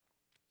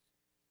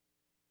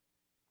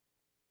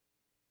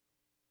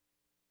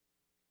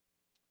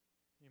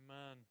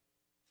Amen.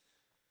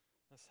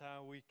 That's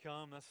how we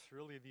come. That's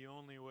really the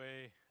only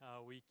way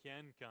we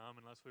can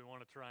come, unless we want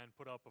to try and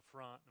put up a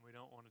front, and we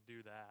don't want to do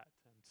that.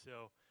 And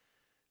so,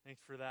 thanks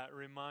for that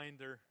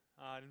reminder.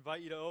 I'd invite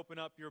you to open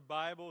up your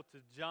Bible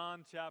to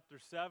John chapter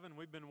 7.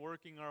 We've been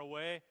working our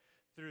way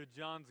through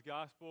John's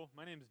Gospel.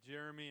 My name is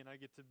Jeremy, and I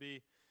get to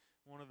be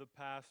one of the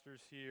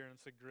pastors here, and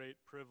it's a great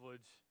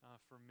privilege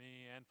for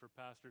me and for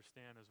Pastor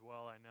Stan as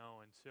well, I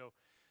know. And so,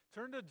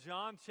 turn to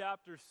John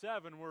chapter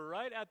 7. We're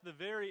right at the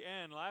very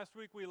end. Last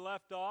week we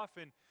left off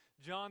in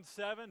John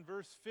 7,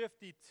 verse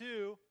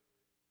 52.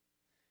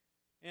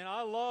 And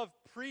I love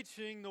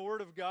preaching the Word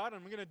of God.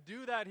 I'm going to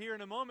do that here in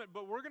a moment,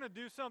 but we're going to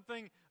do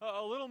something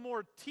a little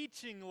more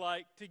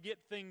teaching-like to get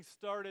things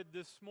started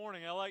this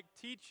morning. I like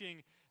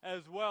teaching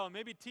as well.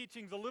 Maybe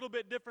teaching's a little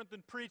bit different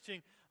than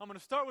preaching. I'm going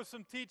to start with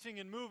some teaching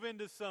and move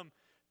into some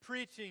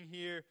preaching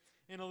here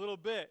in a little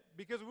bit,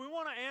 because we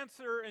want to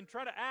answer and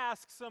try to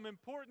ask some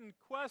important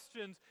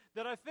questions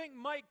that I think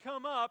might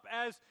come up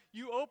as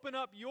you open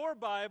up your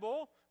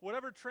Bible,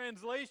 whatever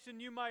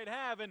translation you might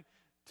have, and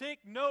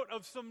take note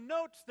of some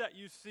notes that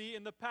you see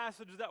in the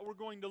passage that we're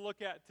going to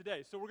look at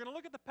today. So we're going to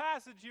look at the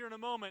passage here in a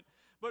moment,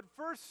 but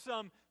first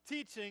some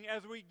teaching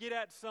as we get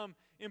at some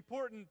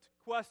important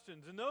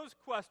questions. And those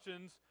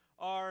questions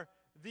are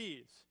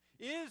these: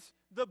 is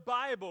the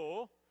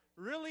Bible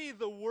really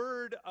the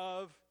Word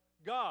of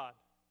God?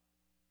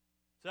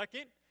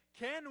 Second,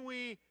 can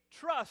we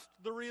trust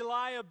the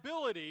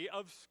reliability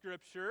of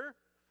Scripture?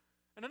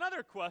 And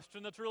another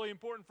question that's really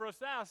important for us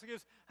to ask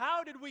is,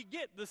 how did we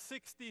get the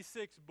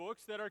 66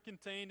 books that are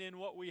contained in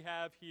what we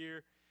have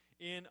here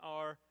in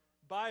our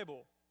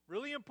Bible?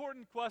 Really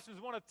important questions.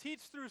 We want to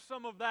teach through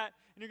some of that,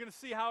 and you're going to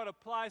see how it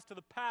applies to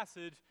the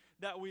passage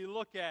that we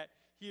look at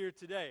here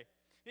today.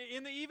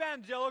 In the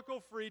Evangelical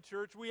Free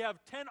Church, we have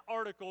 10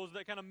 articles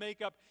that kind of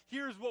make up,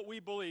 here's what we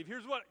believe.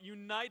 Here's what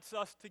unites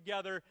us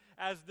together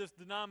as this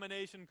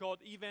denomination called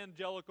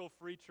Evangelical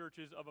Free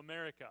Churches of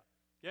America.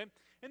 Okay?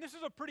 And this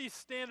is a pretty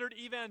standard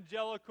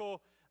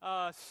evangelical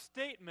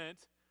statement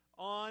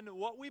on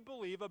what we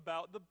believe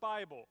about the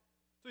Bible.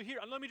 So here,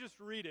 let me just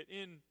read it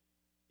in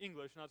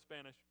English, not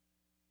Spanish.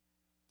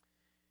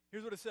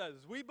 Here's what it says.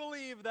 We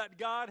believe that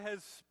God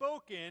has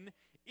spoken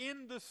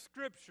in the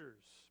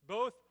Scriptures,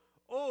 both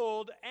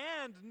Old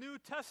and New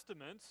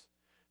Testaments,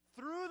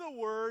 through the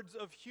words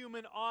of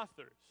human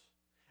authors.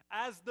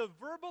 As the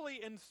verbally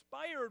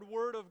inspired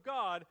Word of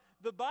God,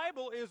 the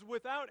Bible is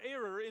without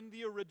error in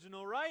the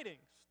original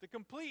writings, the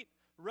complete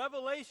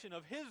revelation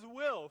of His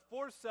will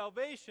for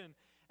salvation,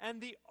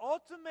 and the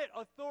ultimate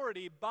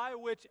authority by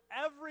which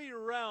every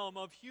realm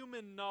of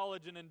human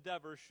knowledge and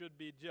endeavor should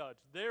be judged.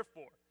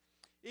 Therefore,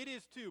 it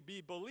is to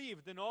be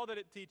believed in all that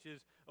it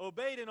teaches,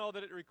 obeyed in all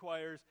that it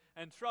requires,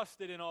 and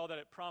trusted in all that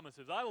it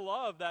promises. I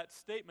love that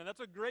statement. That's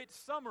a great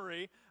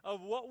summary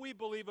of what we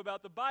believe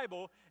about the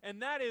Bible,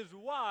 and that is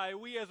why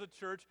we as a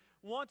church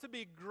want to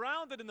be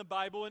grounded in the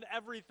Bible in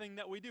everything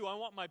that we do. I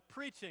want my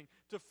preaching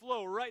to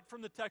flow right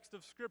from the text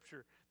of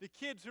Scripture. The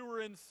kids who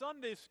were in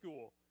Sunday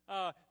school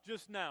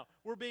just now,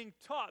 we're being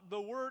taught the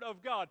Word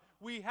of God.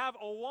 We have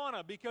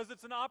Awana because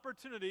it's an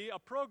opportunity, a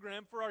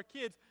program for our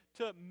kids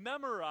to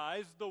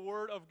memorize the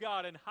Word of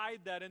God and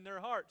hide that in their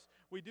hearts.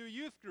 We do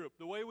youth group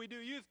the way we do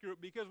youth group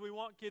because we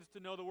want kids to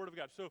know the Word of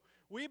God. So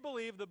we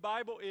believe the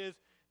Bible is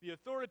the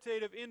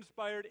authoritative,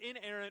 inspired,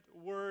 inerrant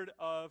Word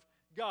of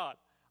God.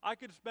 I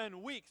could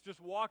spend weeks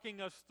just walking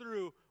us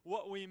through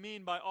what we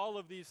mean by all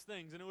of these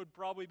things, and it would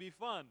probably be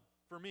fun,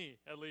 for me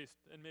at least,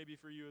 and maybe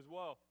for you as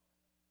well.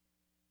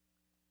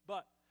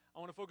 But I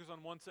want to focus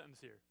on one sentence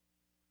here.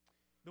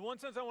 The one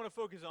sentence I want to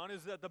focus on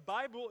is that the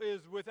Bible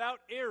is without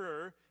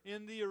error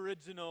in the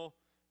original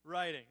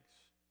writings.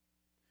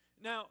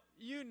 Now,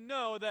 you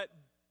know that,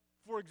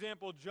 for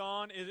example,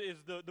 John is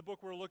the book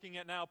we're looking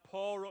at now.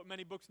 Paul wrote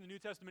many books in the New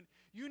Testament.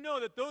 You know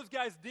that those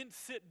guys didn't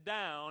sit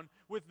down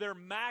with their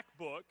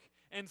MacBook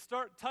and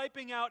start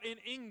typing out in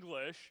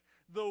English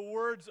the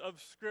words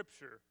of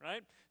Scripture,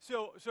 right?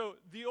 So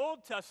the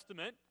Old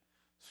Testament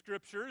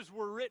Scriptures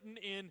were written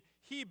in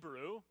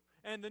Hebrew,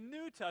 and the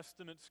New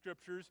Testament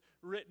Scriptures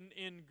written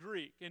in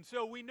Greek. And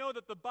so we know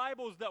that the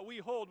Bibles that we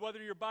hold,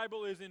 whether your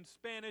Bible is in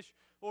Spanish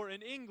or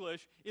in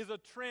English, is a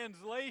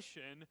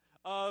translation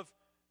of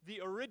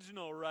the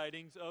original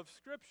writings of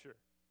Scripture,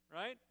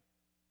 right?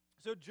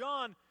 So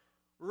John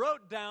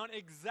wrote down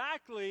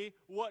exactly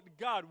what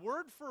God,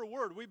 word for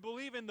word, we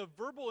believe in the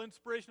verbal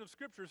inspiration of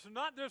Scripture. So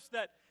not just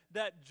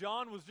that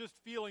John was just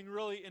feeling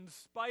really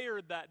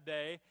inspired that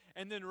day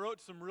and then wrote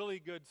some really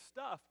good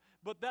stuff,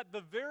 but that the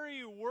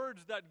very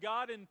words that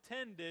God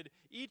intended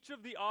each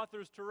of the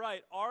authors to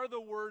write are the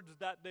words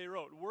that they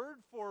wrote, word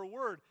for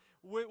word,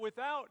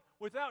 without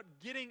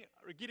getting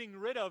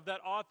rid of that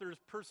author's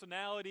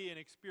personality and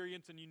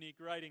experience and unique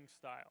writing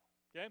style.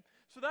 Okay?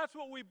 So that's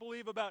what we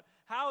believe about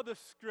how the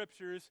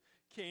Scriptures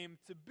came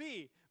to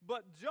be.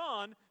 But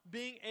John,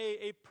 being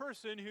a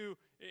person who,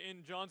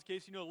 in John's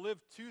case,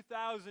 lived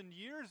 2,000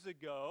 years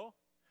ago,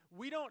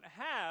 we don't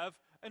have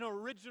an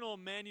original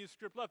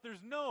manuscript left.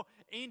 There's no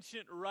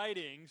ancient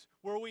writings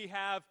where we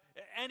have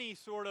any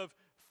sort of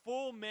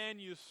full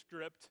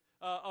manuscript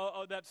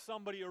that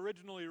somebody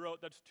originally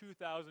wrote that's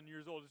 2,000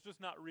 years old. It's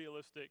just not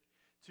realistic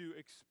to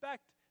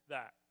expect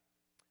that.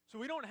 So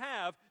we don't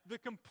have the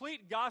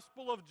complete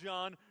Gospel of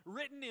John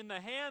written in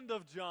the hand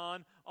of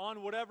John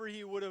on whatever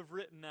he would have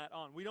written that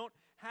on. We don't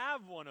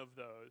have one of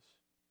those.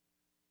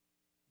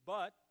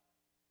 But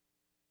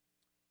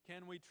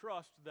can we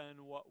trust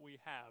then what we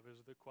have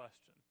is the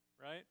question,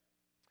 right?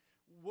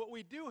 What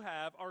we do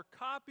have are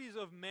copies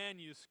of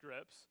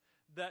manuscripts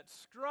that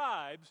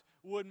scribes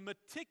would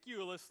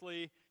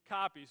meticulously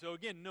copy. So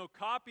again, no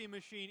copy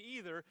machine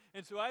either.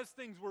 And so as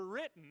things were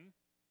written,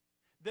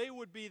 they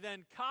would be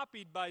then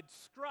copied by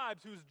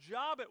scribes whose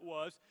job it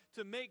was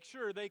to make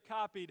sure they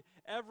copied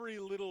every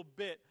little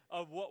bit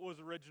of what was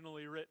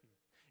originally written.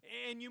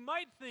 And you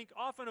might think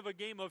often of a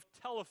game of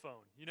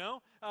telephone,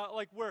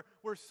 like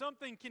where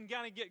something can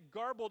kind of get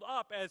garbled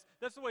up, as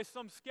that's the way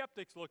some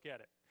skeptics look at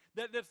it.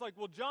 That's like,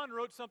 well, John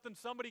wrote something,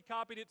 somebody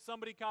copied it,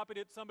 somebody copied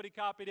it, somebody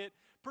copied it.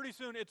 Pretty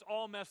soon it's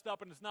all messed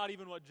up and it's not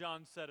even what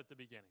John said at the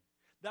beginning.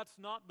 That's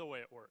not the way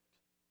it worked.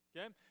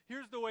 Okay?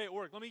 Here's the way it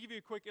worked. Let me give you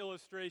a quick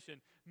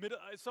illustration.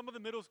 Some of the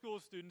middle school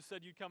students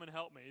said you'd come and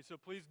help me, so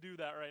please do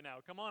that right now.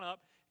 Come on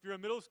up. If you're a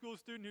middle school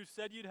student who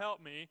said you'd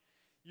help me,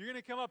 you're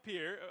going to come up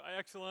here.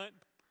 Excellent.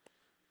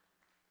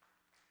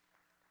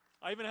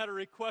 I even had a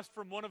request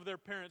from one of their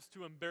parents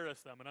to embarrass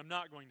them, and I'm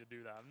not going to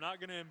do that. I'm not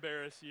going to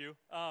embarrass you.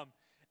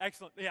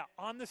 Excellent. Yeah,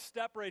 on the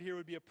step right here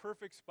would be a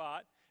perfect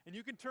spot, and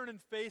you can turn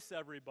and face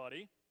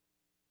everybody.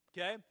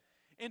 Okay?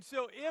 And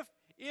so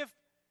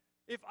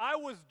if I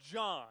was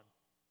John,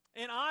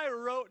 and I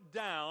wrote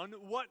down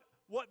what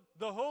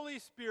the Holy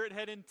Spirit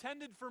had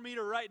intended for me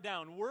to write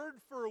down, word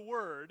for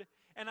word,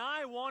 and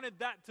I wanted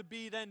that to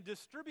be then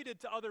distributed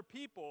to other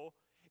people,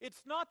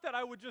 it's not that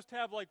I would just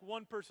have like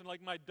one person,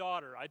 like my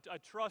daughter. I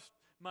trust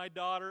my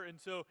daughter, and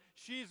so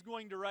she's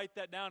going to write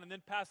that down and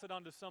then pass it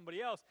on to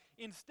somebody else.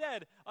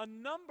 Instead, a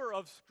number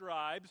of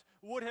scribes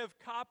would have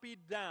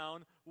copied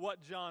down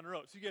what John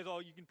wrote. So you guys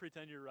you can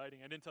pretend you're writing.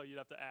 I didn't tell you you'd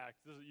have to act.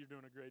 You're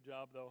doing a great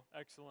job, though.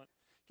 Excellent.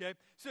 Okay,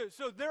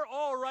 so they're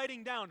all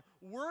writing down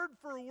word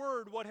for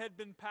word what had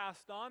been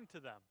passed on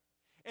to them.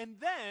 And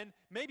then,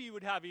 maybe you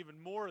would have even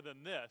more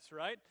than this,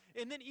 right?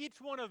 And then each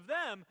one of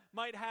them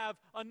might have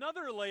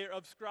another layer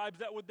of scribes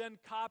that would then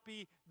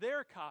copy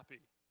their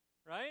copy,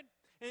 right?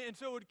 And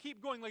so it would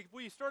keep going. Like if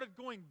we started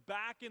going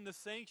back in the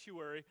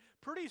sanctuary,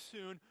 pretty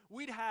soon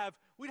we'd have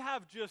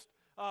just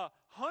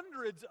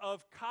hundreds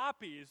of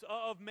copies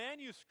of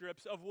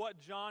manuscripts of what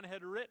John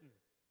had written,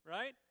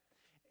 right?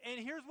 And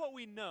here's what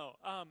we know.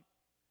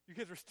 You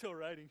guys are still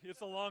writing.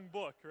 It's a long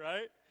book,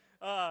 right?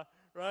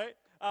 Right?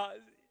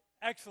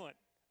 Excellent.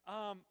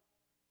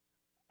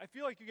 I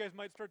feel like you guys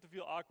might start to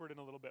feel awkward in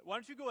a little bit. Why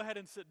don't you go ahead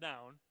and sit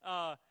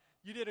down?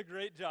 You did a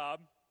great job.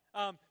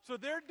 So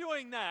they're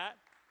doing that.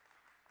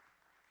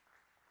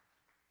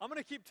 I'm going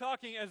to keep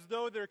talking as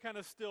though they're kind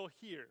of still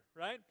here,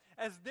 right?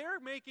 As they're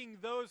making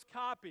those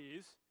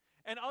copies,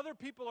 and other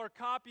people are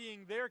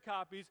copying their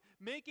copies,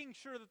 making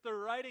sure that they're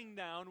writing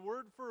down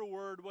word for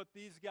word what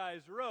these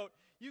guys wrote,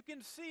 you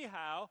can see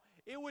how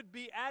it would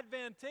be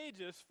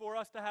advantageous for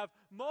us to have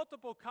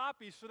multiple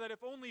copies so that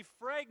if only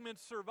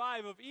fragments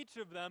survive of each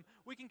of them,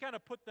 we can kind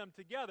of put them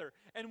together.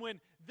 And when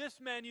this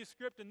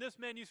manuscript and this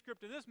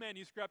manuscript and this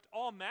manuscript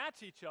all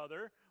match each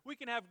other, we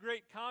can have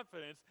great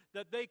confidence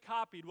that they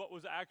copied what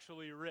was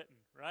actually written,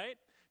 right?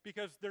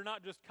 Because they're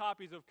not just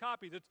copies of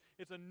copies.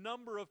 It's a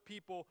number of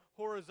people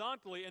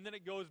horizontally, and then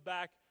it goes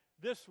back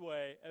this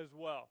way as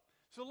well.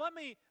 So let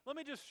me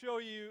just show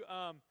you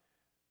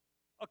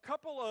a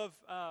couple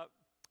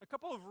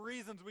of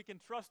reasons we can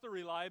trust the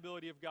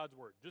reliability of God's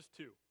Word. Just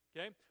two,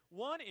 okay?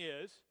 One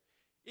is,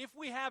 if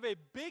we have a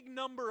big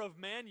number of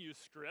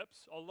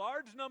manuscripts, a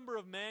large number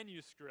of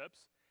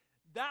manuscripts,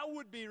 that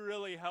would be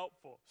really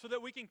helpful so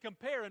that we can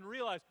compare and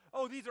realize,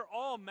 oh, these are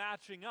all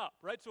matching up,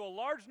 right? So a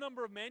large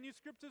number of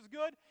manuscripts is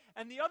good.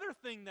 And the other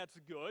thing that's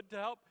good to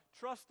help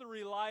trust the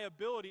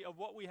reliability of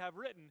what we have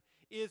written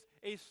is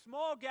a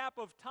small gap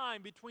of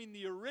time between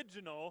the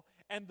original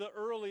and the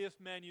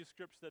earliest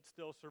manuscripts that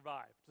still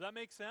survive. Does that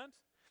make sense?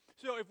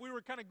 So if we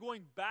were kind of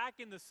going back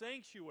in the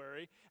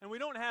sanctuary and we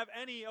don't have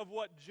any of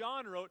what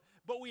John wrote,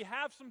 but we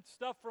have some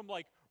stuff from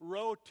like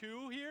row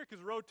 2 here,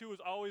 because row 2 is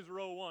always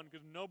row 1,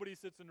 because nobody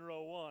sits in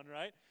row 1,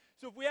 right?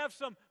 So if we have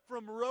some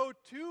from row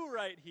 2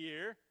 right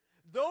here,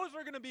 those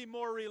are going to be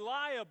more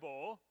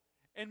reliable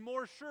and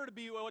more sure to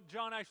be what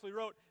John actually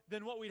wrote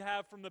than what we'd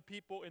have from the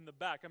people in the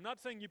back. I'm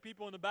not saying you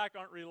people in the back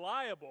aren't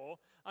reliable.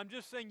 I'm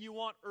just saying you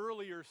want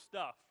earlier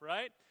stuff,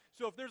 right?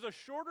 So if there's a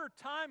shorter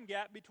time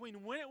gap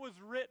between when it was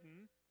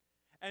written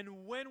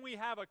and when we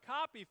have a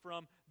copy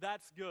from,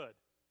 that's good.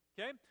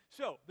 Okay?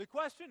 So the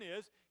question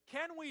is,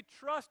 can we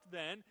trust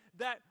then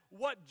that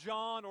what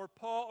John or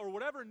Paul or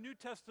whatever New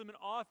Testament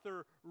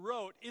author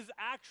wrote is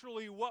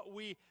actually what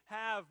we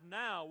have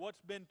now,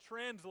 what's been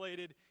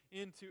translated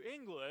into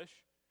English?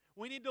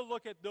 We need to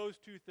look at those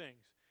two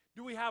things.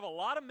 Do we have a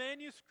lot of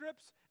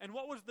manuscripts? And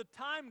what was the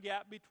time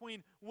gap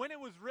between when it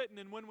was written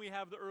and when we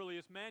have the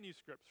earliest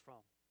manuscripts from?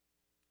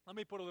 Let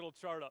me put a little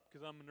chart up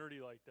because I'm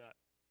nerdy like that.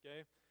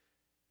 Okay?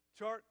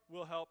 Chart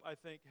will help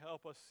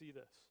us see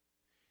this.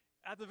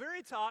 At the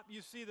very top,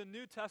 you see the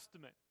New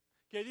Testament.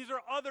 Okay, these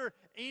are other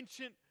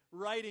ancient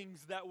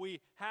writings that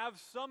we have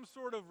some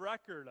sort of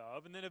record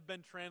of and then have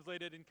been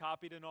translated and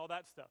copied and all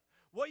that stuff.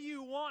 What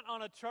you want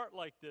on a chart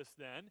like this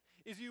then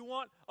is you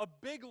want a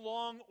big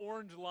long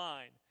orange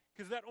line,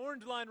 because that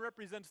orange line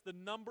represents the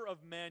number of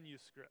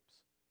manuscripts.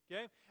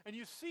 Okay? And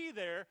you see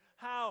there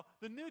how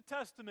the New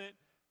Testament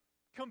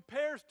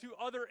compares to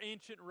other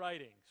ancient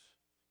writings.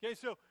 Okay,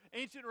 so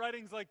ancient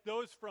writings like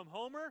those from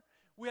Homer,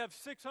 we have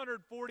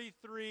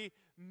 643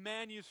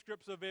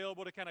 manuscripts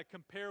available to kind of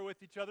compare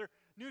with each other.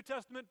 New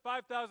Testament,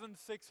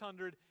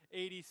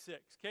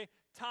 5,686. Okay,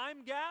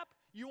 time gap,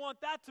 you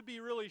want that to be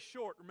really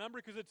short.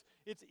 Remember, because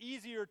it's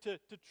easier to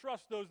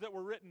trust those that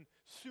were written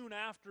soon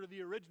after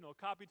the original,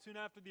 copied soon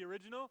after the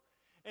original.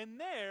 And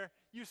there,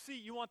 you see,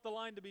 you want the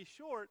line to be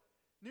short.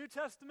 New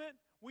Testament,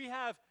 we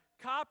have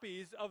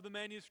copies of the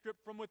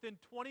manuscript from within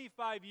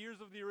 25 years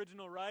of the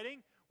original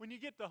writing. When you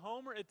get to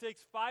Homer, it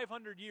takes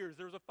 500 years.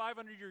 There's a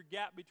 500-year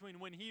gap between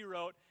when he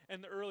wrote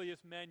and the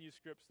earliest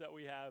manuscripts that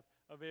we have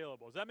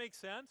available. Does that make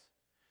sense?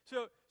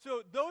 So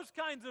those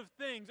kinds of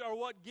things are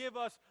what give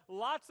us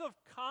lots of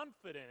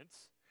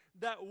confidence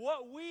that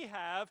what we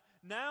have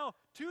now,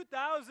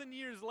 2,000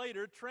 years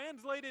later,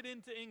 translated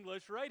into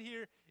English right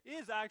here,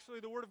 is actually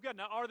the Word of God.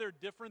 Now, are there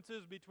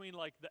differences between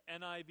like the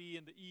NIV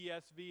and the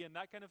ESV and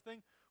that kind of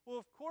thing? Well,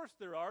 of course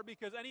there are,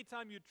 because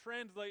anytime you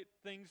translate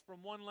things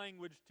from one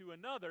language to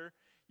another,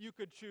 you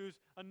could choose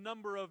a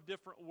number of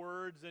different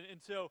words.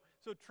 And so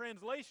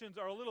translations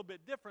are a little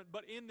bit different,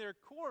 but in their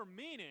core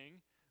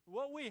meaning,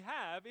 what we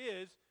have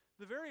is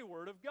the very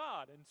Word of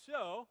God. And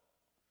so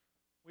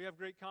we have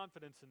great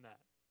confidence in that.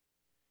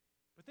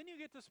 But then you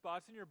get to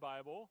spots in your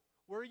Bible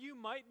where you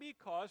might be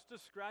caused to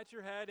scratch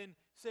your head and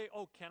say,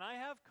 oh, can I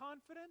have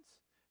confidence?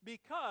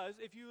 Because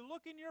if you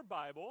look in your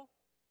Bible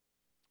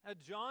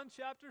at John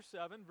chapter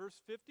 7, verse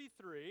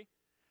 53,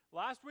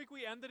 last week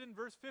we ended in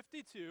verse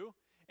 52,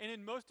 and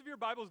in most of your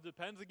Bibles,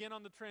 depends again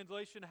on the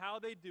translation how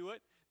they do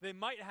it, they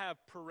might have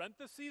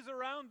parentheses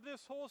around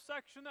this whole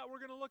section that we're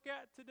going to look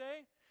at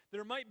today.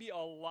 There might be a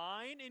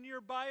line in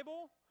your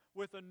Bible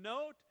with a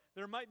note.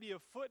 There might be a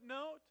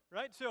footnote,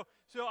 right? So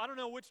I don't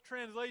know which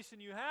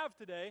translation you have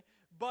today,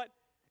 but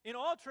in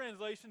all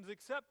translations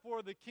except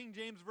for the King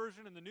James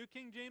Version and the New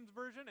King James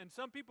Version, and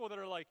some people that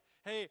are like,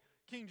 hey,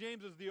 King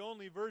James is the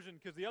only version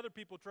because the other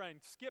people try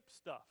and skip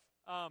stuff.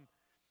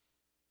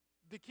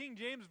 The King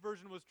James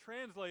Version was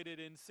translated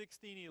in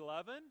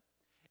 1611,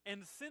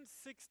 and since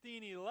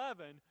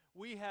 1611,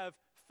 we have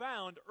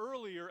found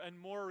earlier and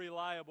more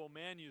reliable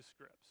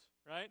manuscripts,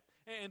 right?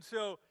 And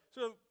so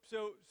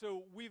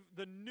we've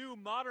the new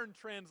modern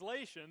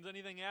translations,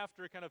 anything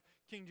after kind of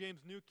King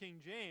James, New King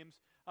James,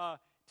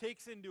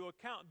 takes into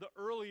account the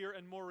earlier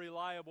and more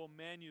reliable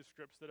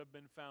manuscripts that have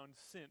been found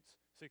since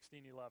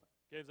 1611.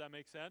 Okay, does that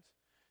make sense?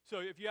 So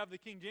if you have the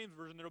King James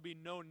Version, there will be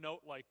no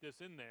note like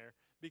this in there,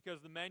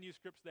 because the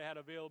manuscripts they had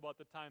available at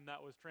the time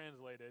that was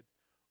translated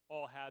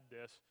all had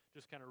this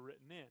just kind of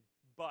written in.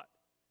 But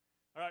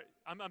all right,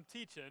 I'm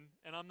teaching,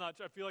 and I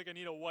feel like I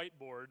need a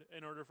whiteboard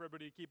in order for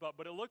everybody to keep up,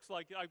 but it looks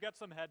like I've got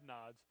some head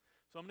nods,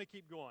 so I'm going to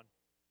keep going.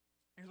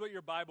 Here's what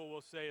your Bible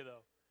will say,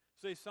 though.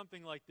 Say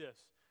something like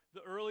this: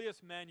 the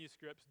earliest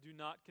manuscripts do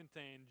not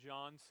contain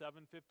John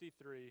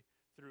 7:53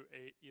 through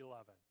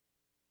 8:11.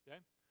 Okay?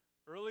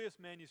 Earliest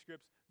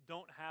manuscripts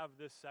don't have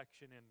this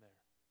section in there.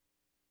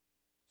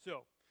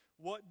 So,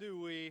 what do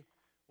we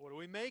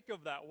make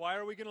of that? Why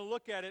are we going to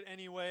look at it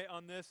anyway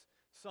on this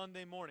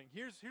Sunday morning?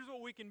 Here's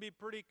what we can be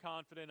pretty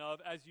confident of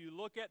as you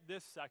look at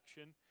this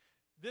section.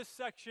 This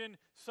section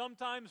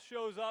sometimes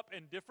shows up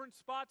in different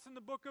spots in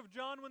the book of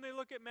John when they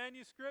look at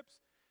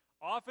manuscripts.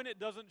 Often it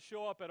doesn't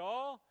show up at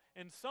all.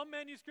 In some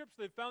manuscripts,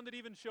 they've found it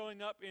even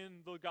showing up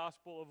in the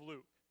Gospel of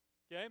Luke.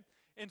 Okay?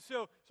 And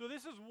so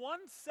this is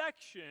one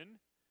section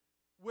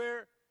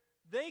where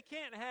they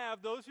can't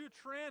have, those who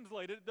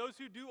translate it, those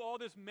who do all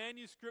this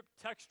manuscript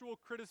textual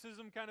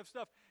criticism kind of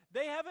stuff,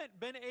 they haven't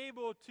been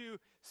able to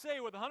say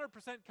with 100%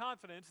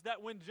 confidence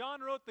that when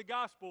John wrote the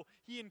gospel,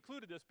 he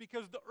included this,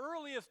 because the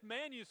earliest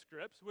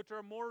manuscripts, which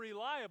are more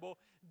reliable,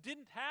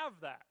 didn't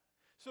have that.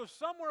 So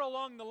somewhere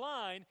along the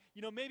line,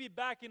 maybe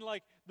back in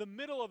like the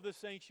middle of the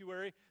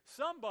sanctuary,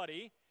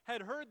 somebody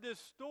had heard this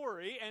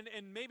story and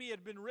maybe it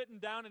had been written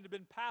down and had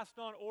been passed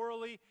on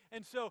orally,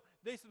 and so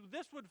they said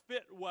this would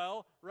fit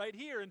well right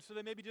here, and so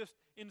they maybe just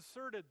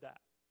inserted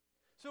that.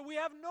 So we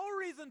have no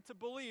reason to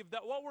believe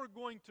that what we're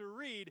going to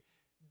read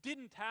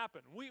didn't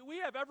happen. We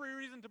have every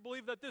reason to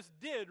believe that this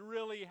did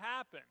really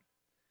happen.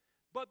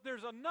 But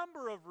there's a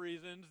number of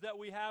reasons that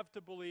we have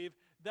to believe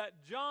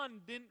that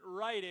John didn't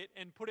write it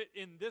and put it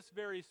in this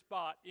very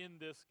spot in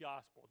this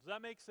gospel. Does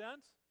that make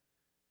sense?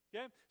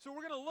 Okay? So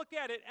we're going to look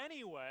at it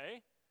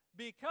anyway,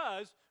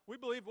 because we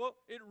believe, well,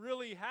 it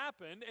really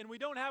happened, and we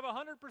don't have 100%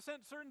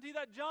 certainty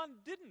that John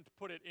didn't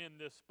put it in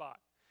this spot.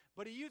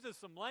 But he uses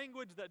some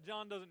language that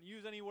John doesn't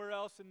use anywhere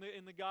else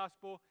in the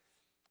gospel.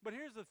 But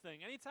here's the thing.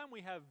 Anytime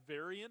we have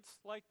variants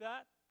like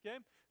that, okay,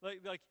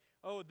 like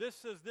oh, this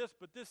says this,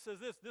 but this says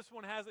this. This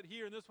one has it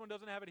here, and this one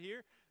doesn't have it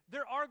here.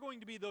 There are going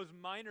to be those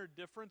minor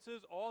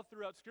differences all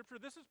throughout Scripture.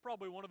 This is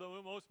probably one of the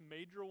most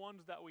major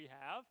ones that we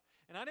have,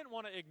 and I didn't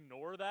want to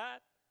ignore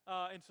that,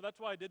 and so that's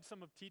why I did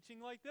some of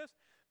teaching like this.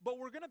 But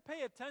we're going to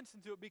pay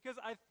attention to it because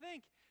I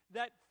think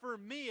that, for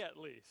me at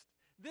least,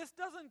 this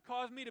doesn't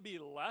cause me to be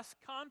less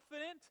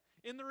confident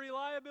in the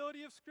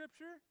reliability of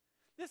Scripture.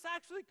 This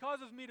actually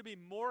causes me to be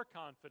more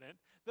confident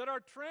that our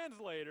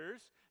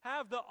translators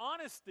have the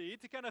honesty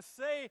to kind of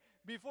say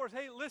before us,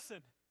 hey,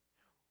 listen,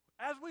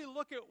 as we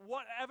look at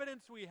what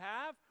evidence we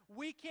have,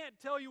 we can't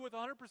tell you with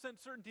 100%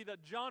 certainty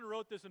that John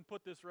wrote this and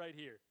put this right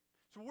here.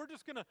 So we're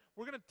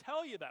going to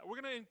tell you that. We're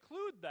going to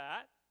include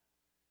that,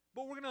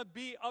 but we're going to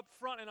be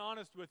upfront and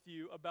honest with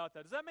you about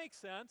that. Does that make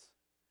sense?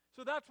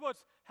 So that's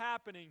what's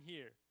happening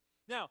here.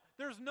 Now,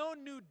 there's no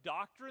new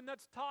doctrine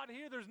that's taught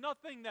here. There's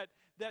nothing that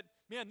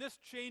man, this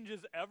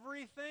changes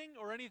everything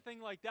or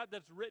anything like that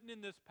that's written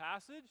in this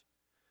passage.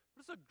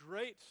 But it's a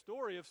great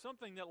story of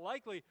something that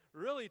likely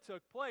really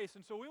took place.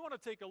 And so we want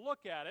to take a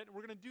look at it. And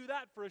we're going to do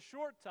that for a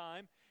short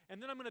time.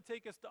 And then I'm going to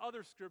take us to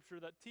other Scripture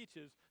that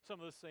teaches some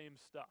of the same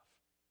stuff.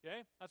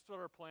 Okay? That's what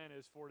our plan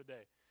is for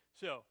today.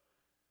 So,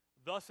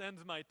 thus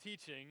ends my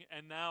teaching,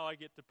 and now I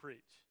get to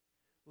preach.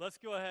 Let's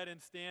go ahead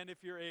and stand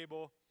if you're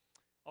able.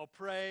 I'll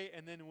pray,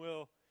 and then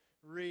we'll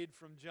read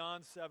from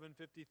John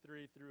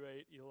 7:53 through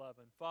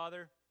 8:11.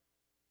 Father,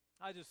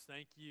 I just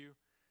thank you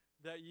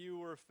that you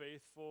were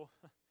faithful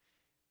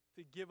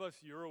to give us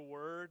your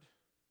word,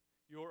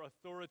 your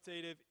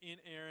authoritative,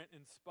 inerrant,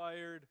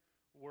 inspired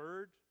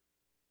word,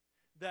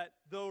 that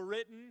though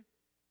written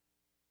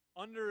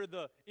under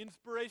the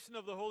inspiration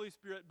of the Holy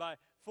Spirit by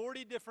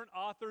 40 different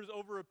authors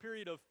over a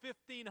period of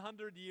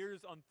 1,500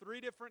 years on 3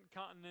 different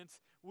continents,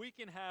 we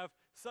can have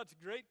such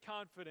great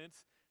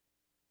confidence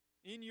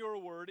in your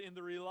word, in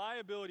the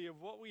reliability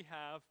of what we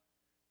have,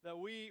 that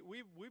we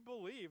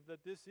believe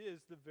that this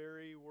is the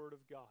very word of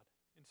God.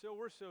 And so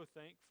we're so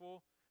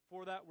thankful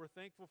for that. We're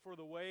thankful for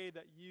the way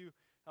that you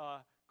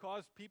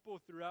caused people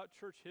throughout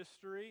church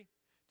history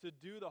to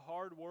do the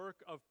hard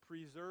work of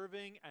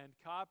preserving and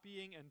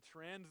copying and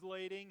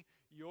translating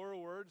your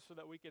word so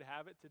that we could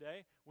have it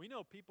today. We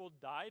know people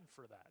died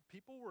for that.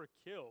 People were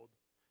killed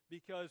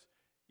because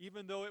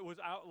even though it was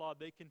outlawed,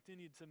 they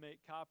continued to make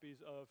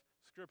copies of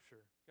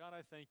Scripture. God,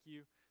 I thank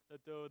you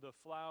that though the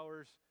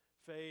flowers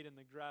fade and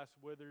the grass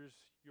withers,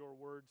 your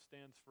word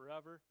stands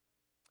forever.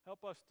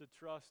 Help us to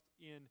trust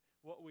in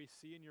what we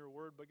see in your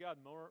word, but God,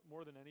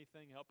 more than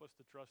anything, help us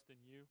to trust in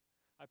you.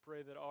 I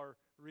pray that our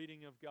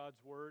reading of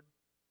God's word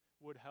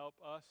would help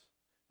us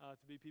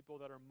to be people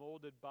that are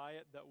molded by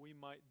it, that we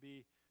might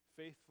be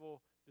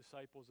faithful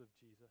disciples of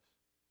Jesus.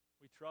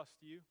 We trust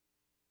you.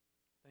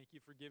 Thank you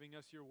for giving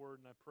us your word,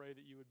 and I pray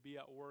that you would be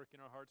at work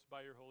in our hearts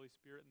by your Holy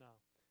Spirit now.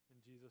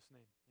 In Jesus'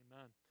 name,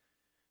 amen.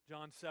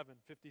 John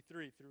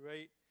 7:53 through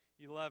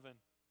 8:11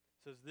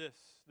 says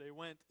this: They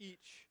went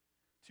each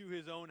to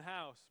his own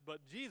house,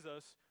 but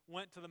Jesus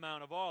went to the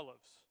Mount of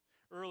Olives.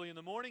 Early in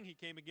the morning he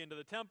came again to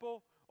the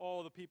temple.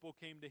 All the people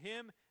came to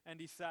him, and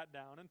he sat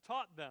down and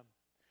taught them.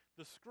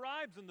 The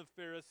scribes and the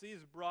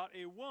Pharisees brought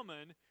a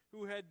woman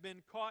who had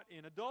been caught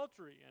in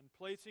adultery, and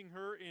placing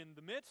her in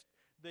the midst,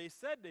 they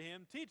said to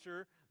him,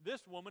 Teacher,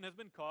 this woman has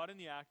been caught in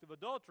the act of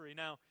adultery.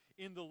 Now,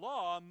 in the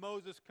law,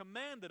 Moses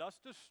commanded us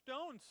to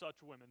stone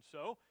such women.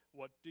 So,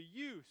 what do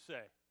you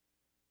say?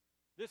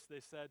 This they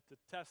said to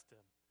test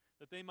him,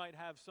 that they might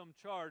have some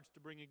charge to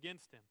bring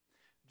against him.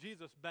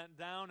 Jesus bent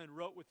down and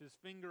wrote with his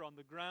finger on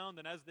the ground,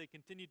 and as they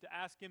continued to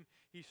ask him,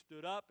 he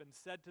stood up and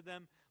said to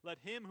them, Let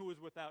him who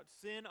is without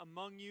sin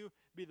among you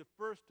be the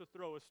first to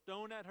throw a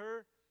stone at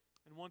her.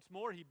 And once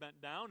more he bent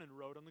down and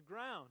wrote on the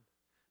ground.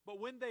 But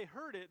when they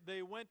heard it,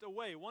 they went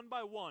away, one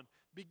by one,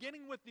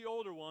 beginning with the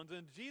older ones,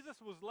 and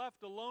Jesus was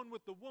left alone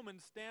with the woman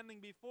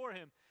standing before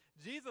him.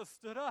 Jesus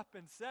stood up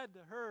and said to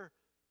her,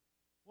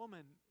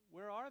 Woman,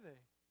 where are they?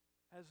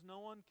 Has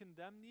no one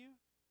condemned you?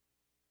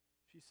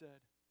 She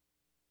said,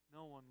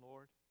 No one,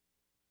 Lord.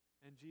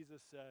 And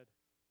Jesus said,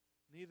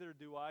 Neither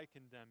do I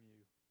condemn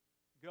you.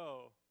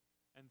 Go,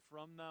 and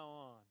from now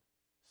on,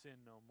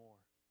 sin no more.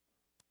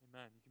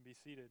 Amen. You can be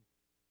seated.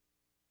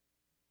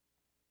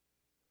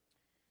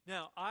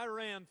 Now, I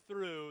ran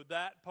through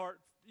that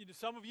part.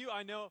 Some of you,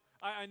 I know,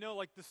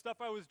 like the stuff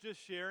I was just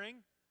sharing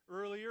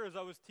earlier as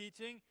I was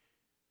teaching,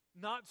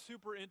 not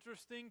super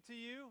interesting to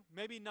you,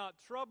 maybe not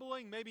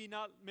troubling, maybe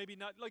not,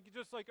 like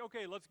just like,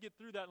 okay, let's get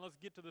through that and let's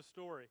get to the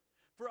story.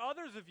 For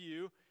others of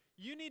you,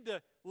 you need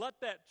to let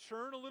that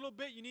churn a little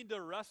bit. You need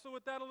to wrestle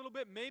with that a little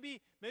bit.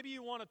 Maybe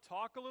you want to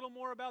talk a little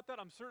more about that.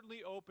 I'm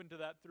certainly open to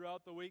that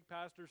throughout the week.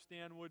 Pastor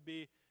Stan would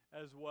be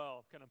as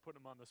well. Kind of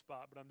putting him on the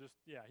spot, but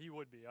he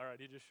would be. All right,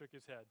 he just shook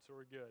his head, so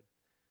we're good.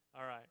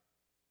 All right.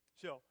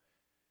 So,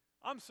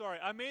 I'm sorry.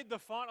 I made the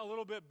font a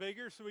little bit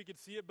bigger so we could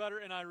see it better,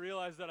 and I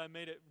realized that I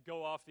made it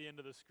go off the end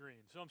of the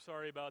screen. So I'm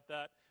sorry about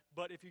that.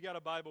 But if you got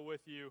a Bible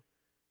with you,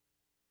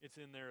 it's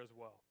in there as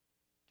well.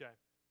 Okay.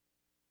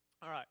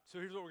 All right, so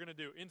here's what we're going to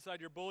do.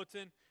 Inside your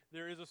bulletin,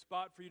 there is a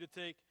spot for you to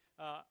take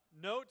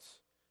notes.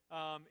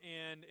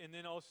 and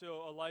then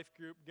also a life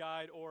group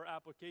guide or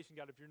application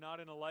guide. If you're not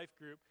in a life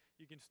group,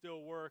 you can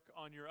still work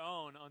on your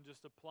own on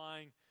just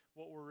applying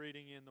what we're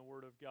reading in the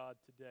Word of God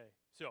today.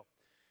 So,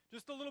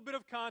 just a little bit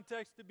of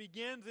context. It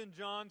begins in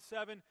John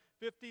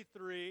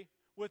 7:53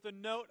 with a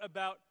note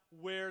about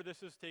where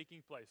this is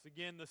taking place.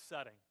 Again, the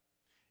setting.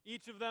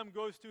 Each of them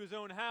goes to his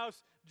own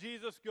house.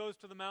 Jesus goes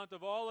to the Mount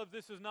of Olives.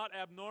 This is not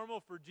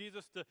abnormal for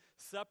Jesus to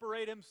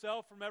separate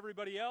himself from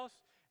everybody else.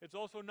 It's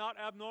also not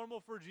abnormal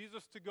for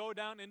Jesus to go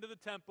down into the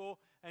temple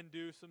and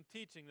do some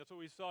teaching. That's what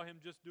we saw him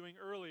just doing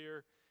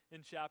earlier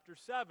in chapter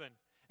 7.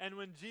 And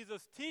when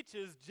Jesus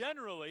teaches,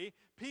 generally,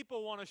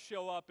 people want to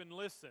show up and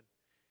listen.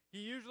 He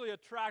usually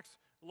attracts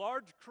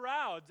large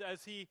crowds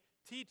as he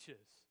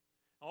teaches.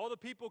 All the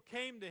people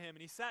came to him,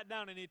 and he sat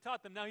down and he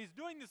taught them. Now, he's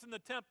doing this in the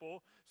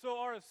temple, so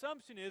our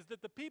assumption is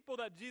that the people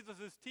that Jesus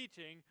is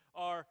teaching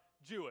are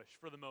Jewish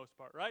for the most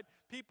part, right?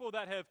 People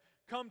that have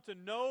come to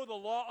know the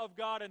law of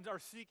God and are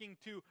seeking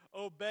to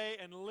obey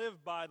and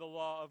live by the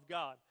law of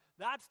God.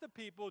 That's the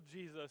people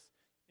Jesus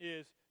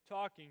is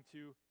talking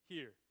to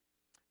here.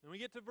 Then we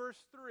get to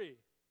verse 3,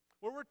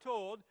 where we're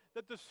told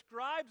that the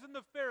scribes and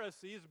the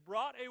Pharisees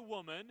brought a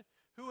woman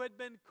who had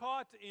been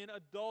caught in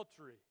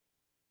adultery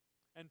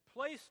and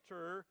placed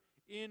her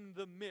in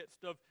the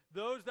midst of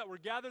those that were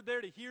gathered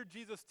there to hear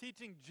Jesus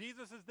teaching.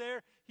 Jesus is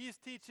there, he's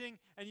teaching,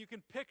 and you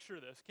can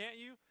picture this, can't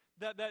you?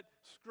 That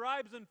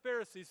scribes and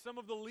Pharisees, some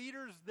of the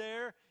leaders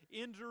there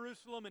in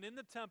Jerusalem and in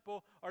the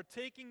temple, are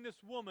taking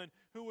this woman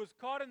who was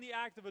caught in the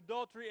act of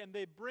adultery, and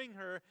they bring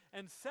her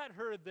and set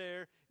her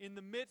there in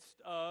the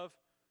midst of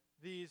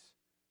these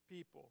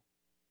people.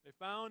 They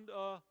found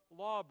a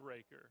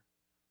lawbreaker.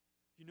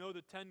 You know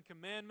the 10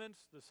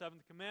 Commandments, the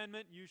 7th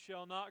commandment, you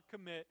shall not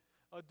commit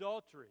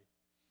adultery.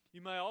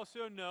 You may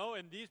also know,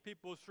 and these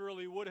people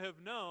surely would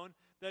have known,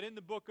 that in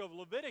the book of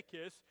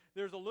Leviticus,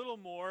 there's a little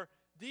more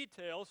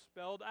detail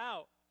spelled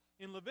out.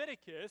 In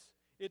Leviticus,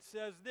 it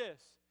says this: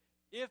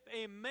 if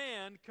a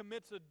man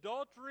commits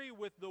adultery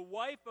with the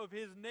wife of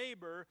his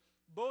neighbor,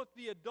 both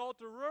the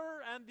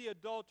adulterer and the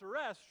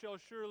adulteress shall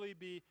surely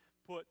be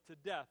put to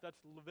death. That's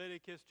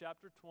Leviticus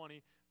chapter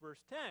 20, verse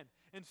 10.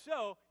 And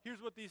so,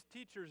 here's what these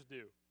teachers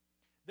do.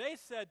 They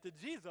said to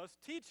Jesus,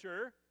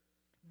 "Teacher,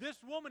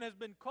 this woman has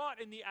been caught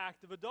in the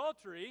act of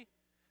adultery.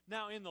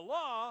 Now, in the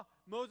law,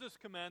 Moses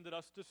commanded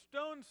us to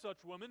stone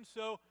such women,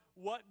 so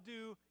what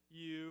do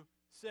you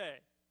say?"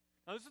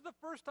 Now, this is the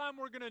first time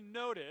we're going to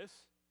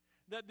notice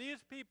that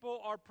these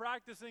people are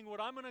practicing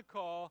what I'm going to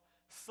call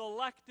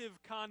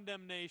selective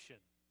condemnation.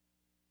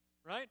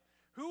 Right?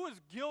 Who is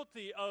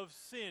guilty of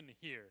sin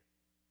here?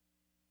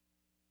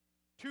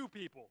 Two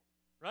people,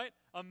 right?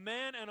 A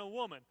man and a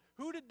woman.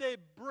 Who did they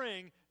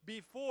bring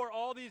before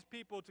all these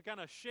people to kind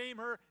of shame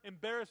her,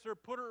 embarrass her,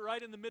 put her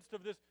right in the midst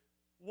of this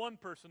one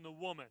person, the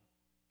woman?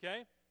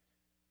 Okay?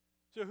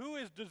 So who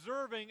is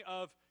deserving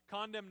of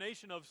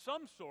condemnation of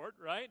some sort,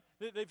 right?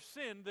 They've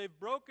sinned, they've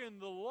broken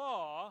the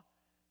law,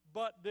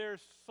 but they're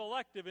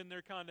selective in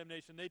their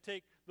condemnation. They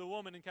take the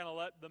woman and kind of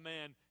let the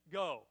man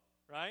go,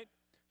 right?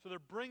 So they're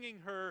bringing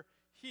her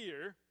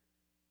here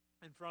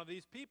in front of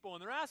these people,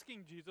 and they're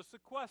asking Jesus a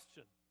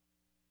question.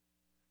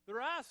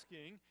 They're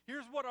asking,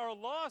 here's what our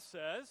law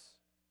says.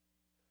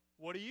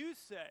 What do you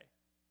say?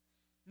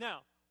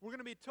 Now, we're going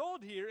to be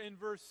told here in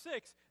verse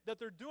 6 that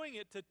they're doing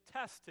it to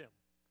test him.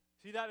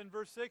 See that in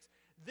verse 6?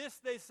 This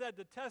they said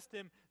to test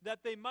him,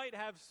 that they might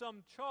have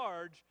some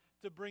charge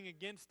to bring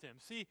against him.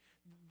 See,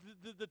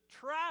 the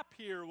trap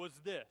here was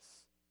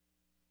this.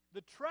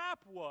 The trap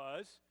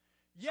was,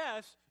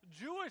 yes,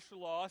 Jewish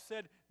law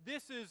said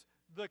this is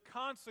the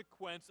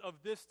consequence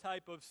of this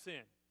type of sin.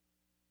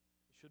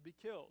 It should be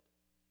killed.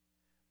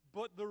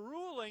 But the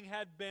ruling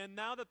had been,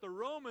 now that the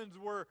Romans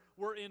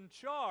were in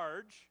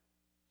charge,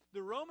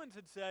 the Romans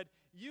had said,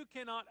 you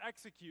cannot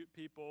execute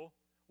people,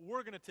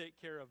 we're going to take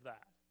care of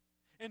that.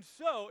 And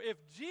so, if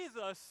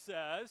Jesus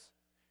says,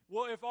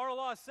 well, if our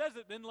law says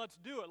it, then let's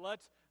do it.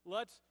 Let's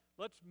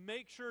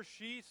make sure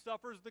she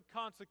suffers the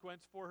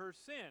consequence for her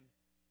sin.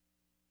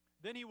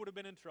 Then he would have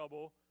been in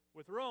trouble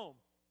with Rome.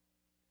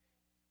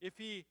 If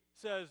he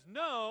says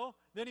no,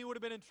 then he would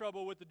have been in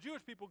trouble with the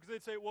Jewish people, because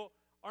they'd say, well,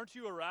 aren't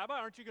you a rabbi?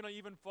 Aren't you going to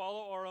even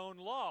follow our own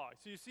law?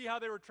 So you see how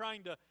they were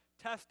trying to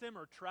test him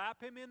or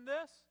trap him in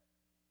this?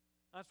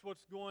 That's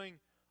what's going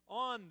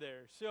on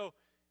there. So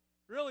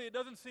really, it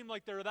doesn't seem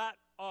like they're that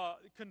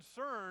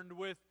concerned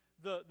with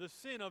the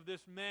sin of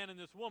this man and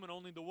this woman,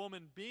 only the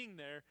woman being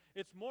there.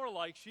 It's more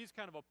like she's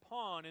kind of a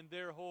pawn in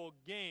their whole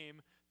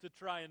game to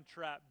try and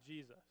trap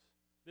Jesus.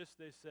 This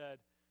they said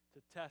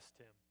to test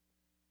him,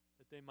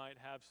 that they might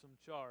have some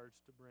charge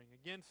to bring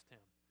against him.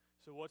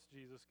 So what's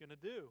Jesus going to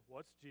do?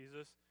 What's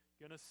Jesus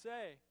going to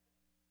say?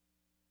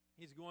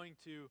 He's going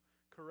to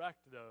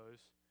correct those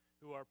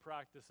who are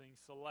practicing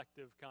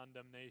selective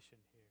condemnation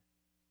here.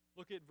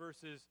 Look at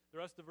the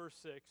rest of verse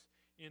 6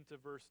 into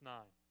verse 9.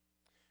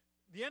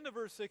 The end of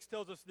verse 6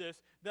 tells us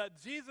this,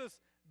 that Jesus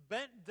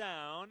bent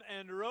down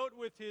and wrote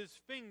with his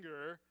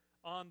finger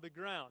on the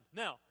ground.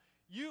 Now,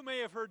 you may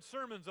have heard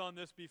sermons on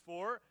this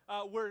before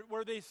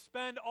where they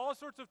spend all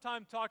sorts of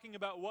time talking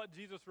about what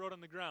Jesus wrote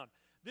on the ground.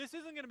 This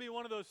isn't going to be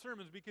one of those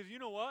sermons because you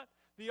know what?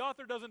 The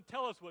author doesn't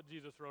tell us what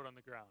Jesus wrote on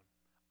the ground.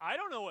 I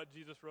don't know what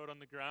Jesus wrote on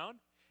the ground.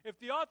 If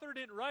the author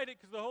didn't write it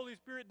because the Holy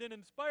Spirit didn't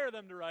inspire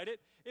them to write it,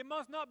 it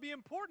must not be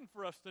important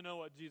for us to know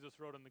what Jesus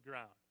wrote on the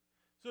ground.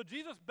 So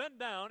Jesus bent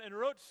down and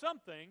wrote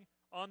something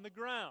on the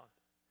ground.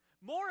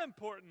 More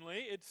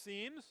importantly, it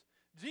seems,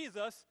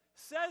 Jesus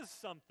says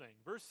something.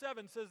 Verse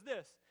 7 says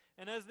this,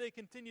 "And as they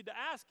continued to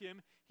ask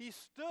him, he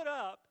stood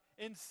up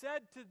and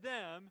said to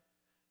them,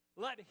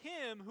 'Let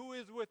him who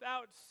is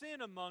without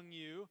sin among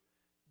you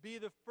be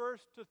the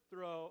first to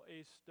throw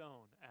a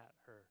stone at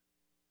her.'"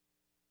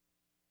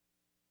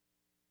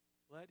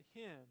 Let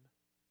him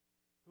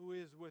who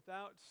is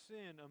without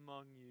sin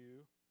among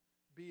you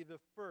be the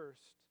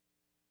first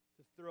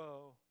to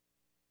throw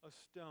a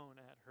stone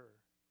at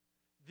her.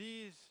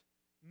 These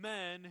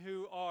men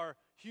who are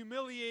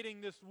humiliating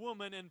this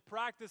woman and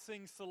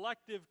practicing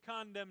selective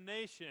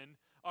condemnation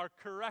are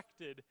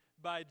corrected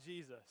by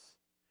Jesus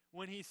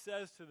when he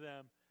says to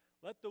them,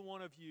 "Let the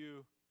one of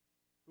you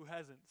who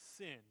hasn't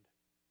sinned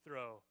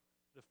throw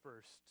the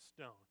first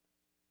stone."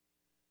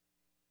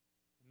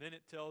 And then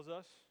it tells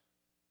us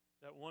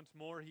that once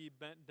more he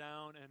bent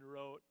down and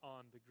wrote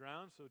on the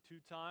ground. So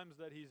 2 times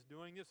that he's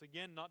doing this.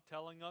 Again, not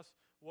telling us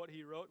what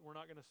he wrote. We're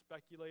not going to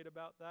speculate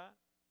about that.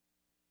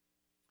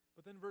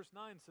 But then verse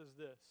 9 says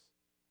this.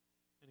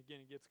 And again,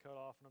 it gets cut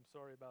off, and I'm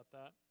sorry about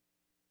that.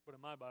 But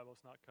in my Bible,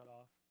 it's not cut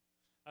off.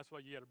 That's why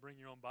you got to bring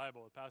your own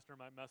Bible. The pastor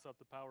might mess up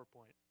the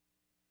PowerPoint.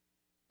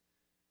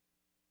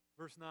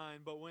 Verse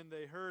 9, "But when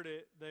they heard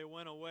it, they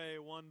went away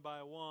one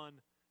by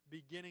one,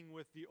 beginning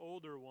with the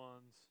older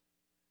ones.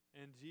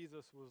 And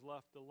Jesus was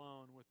left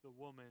alone with the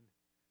woman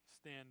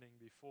standing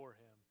before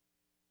him."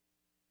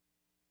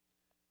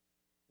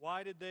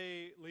 Why did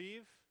they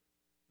leave?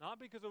 Not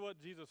because of what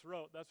Jesus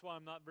wrote. That's why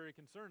I'm not very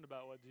concerned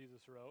about what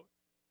Jesus wrote.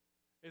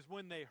 It's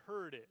when they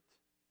heard it.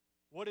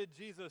 What did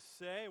Jesus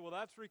say? Well,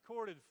 that's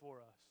recorded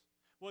for us.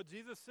 What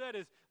Jesus said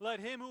is, "Let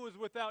him who is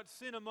without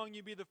sin among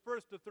you be the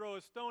first to throw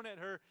a stone at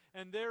her."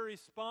 And their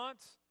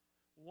response,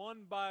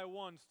 one by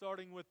one,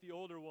 starting with the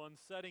older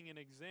ones, setting an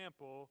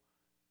example,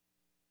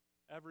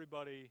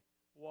 everybody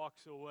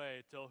walks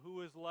away till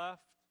who is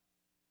left?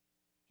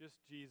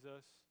 Just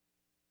Jesus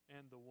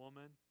and the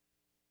woman.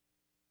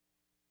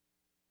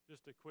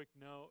 Just a quick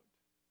note.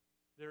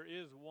 There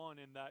is one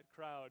in that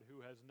crowd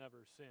who has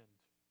never sinned.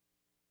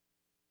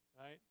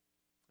 Right?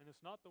 And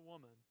it's not the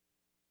woman.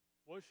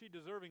 Was she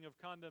deserving of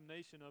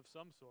condemnation of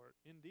some sort?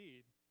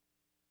 Indeed.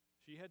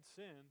 She had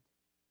sinned.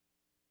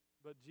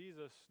 But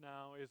Jesus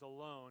now is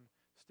alone,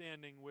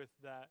 standing with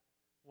that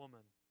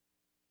woman.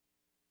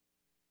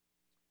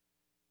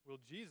 Will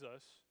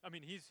Jesus,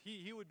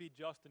 he would be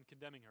just in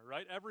condemning her,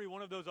 right? Every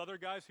one of those other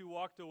guys who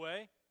walked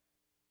away,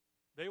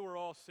 they were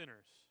all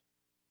sinners.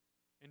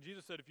 And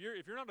Jesus said, if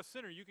you're not a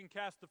sinner, you can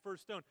cast the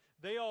first stone.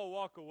 They all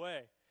walk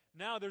away.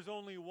 Now there's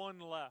only one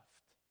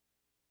left.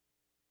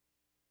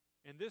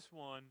 And this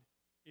one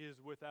is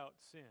without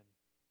sin,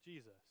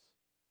 Jesus.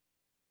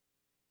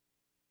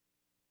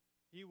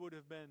 He would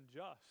have been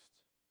just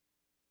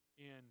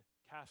in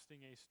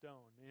casting a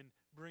stone, in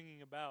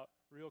bringing about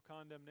real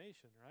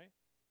condemnation, right?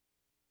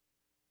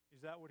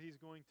 Is that what he's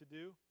going to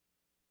do?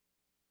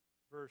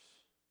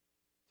 Verse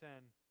 10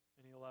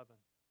 and 11.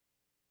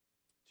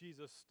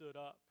 Jesus stood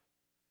up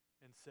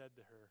and said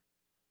to her,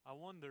 I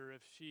wonder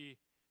if she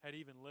had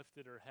even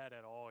lifted her head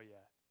at all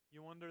yet.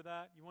 You wonder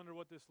that? You wonder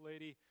what this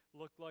lady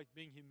looked like,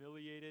 being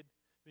humiliated,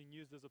 being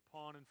used as a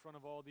pawn in front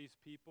of all these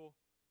people?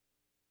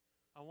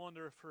 I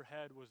wonder if her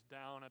head was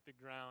down at the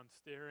ground,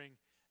 staring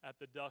at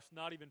the dust,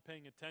 not even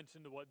paying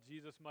attention to what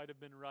Jesus might have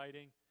been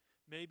writing,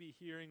 maybe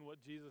hearing what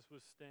Jesus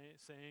was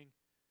saying,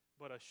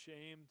 but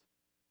ashamed,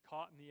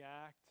 caught in the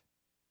act.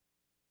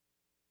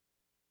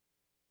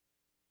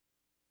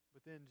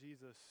 But then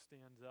Jesus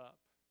stands up,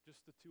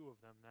 just the two of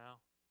them now,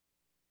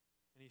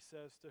 and he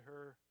says to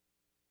her,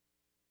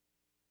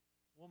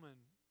 Woman,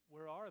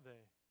 where are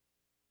they?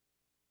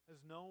 Has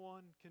no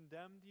one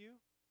condemned you?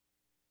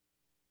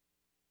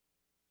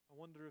 I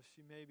wonder if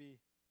she maybe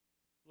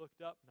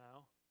looked up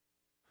now,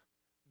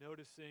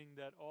 noticing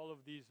that all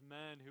of these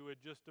men who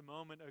had just a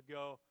moment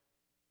ago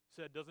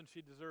said, doesn't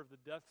she deserve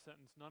the death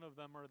sentence? None of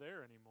them are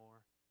there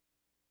anymore.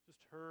 Just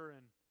her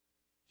and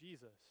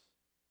Jesus.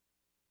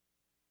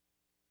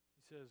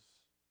 He says,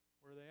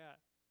 where are they at?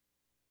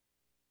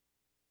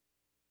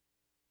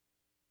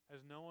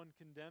 Has no one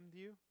condemned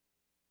you?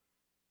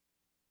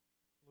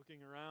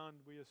 Looking around,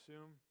 we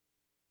assume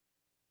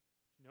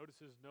she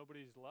notices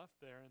nobody's left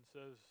there and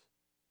says,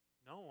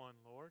 no one,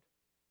 Lord.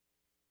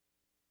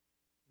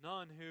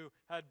 None who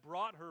had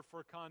brought her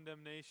for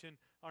condemnation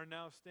are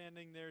now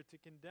standing there to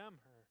condemn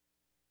her.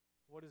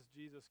 What is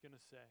Jesus going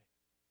to say?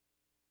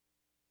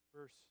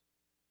 Verse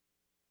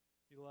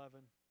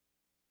 11.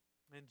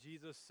 And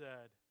Jesus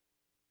said,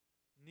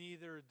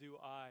 neither do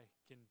I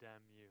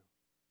condemn you.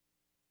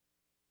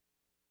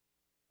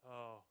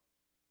 Oh,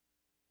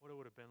 what it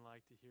would have been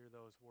like to hear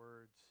those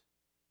words.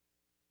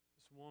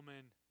 This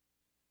woman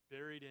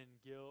buried in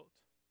guilt,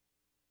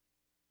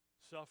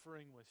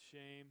 suffering with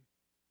shame,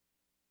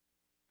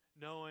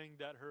 knowing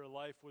that her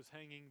life was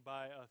hanging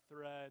by a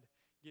thread,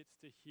 gets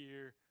to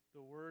hear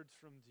the words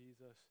from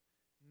Jesus,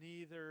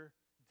 "Neither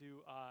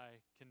do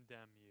I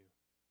condemn you."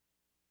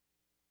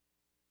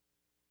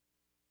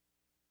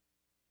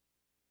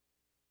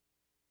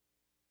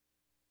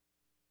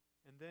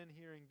 And then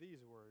hearing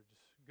these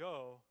words,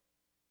 "Go,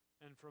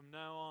 and from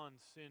now on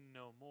sin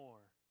no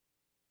more."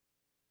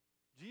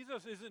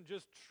 Jesus isn't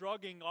just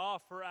shrugging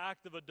off her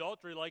act of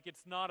adultery like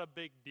it's not a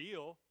big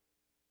deal.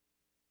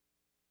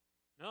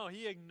 No,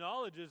 he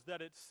acknowledges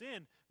that it's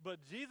sin,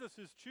 but Jesus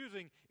is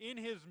choosing in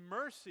his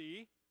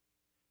mercy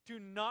to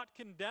not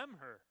condemn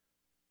her.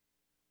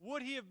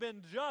 Would he have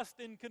been just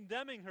in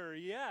condemning her?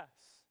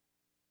 Yes.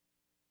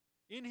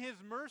 In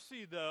his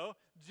mercy, though,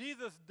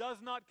 Jesus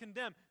does not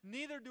condemn.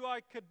 "Neither do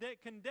I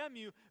condemn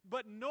you,"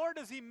 but nor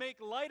does he make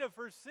light of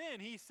her sin.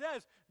 He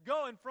says,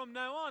 "Go, and from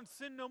now on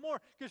sin no more,"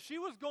 because she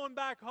was going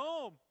back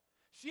home.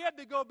 She had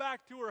to go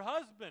back to her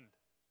husband,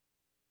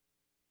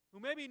 who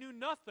maybe knew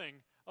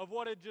nothing of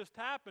what had just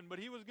happened, but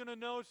he was going to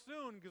know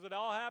soon because it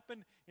all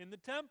happened in the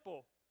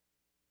temple.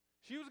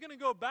 She was going to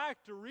go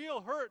back to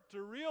real hurt,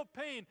 to real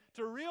pain,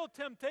 to real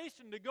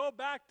temptation, to go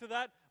back to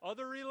that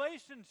other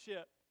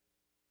relationship.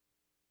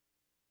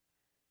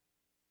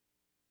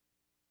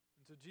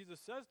 And so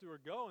Jesus says to her,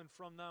 "Go, and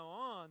from now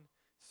on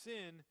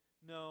sin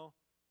no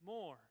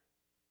more.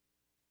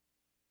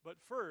 But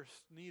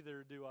first,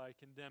 neither do I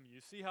condemn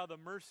you." See how the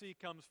mercy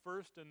comes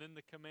first and then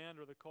the command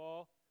or the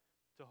call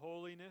to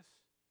holiness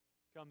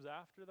comes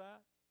after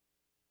that?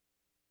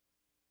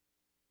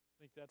 I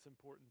think that's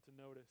important to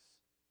notice.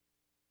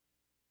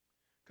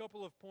 A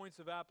couple of points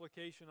of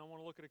application. I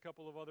want to look at a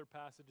couple of other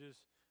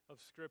passages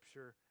of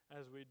Scripture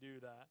as we do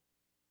that.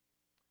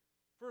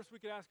 First, we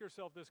could ask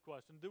ourselves this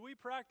question: do we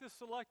practice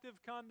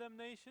selective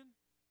condemnation?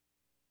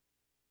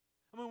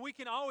 I mean, we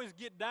can always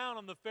get down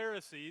on the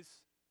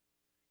Pharisees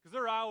because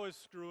they're always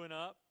screwing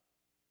up.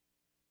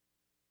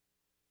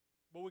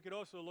 But we could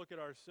also look at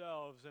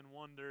ourselves and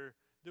wonder,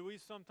 do we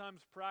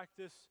sometimes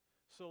practice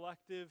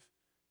selective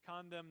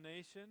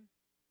condemnation?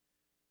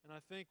 And I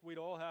think we'd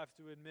all have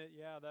to admit,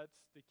 yeah,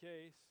 that's the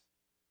case.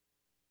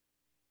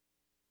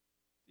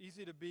 It's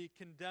easy to be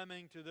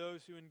condemning to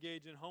those who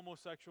engage in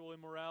homosexual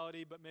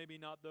immorality, but maybe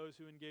not those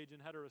who engage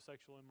in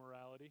heterosexual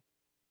immorality.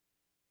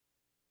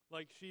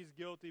 Like she's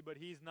guilty, but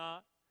he's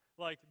not.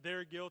 Like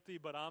they're guilty,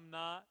 but I'm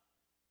not.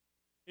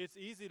 It's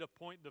easy to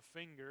point the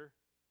finger.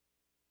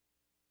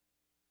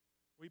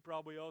 We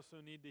probably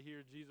also need to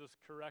hear Jesus'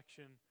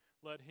 correction.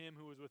 "Let him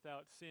who is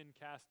without sin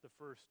cast the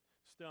first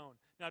stone."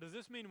 Now, does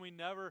this mean we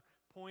never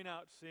point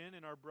out sin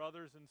in our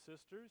brothers and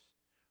sisters?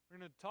 We're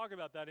going to talk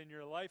about that in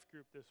your life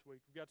group this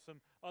week. We've got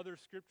some other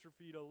scripture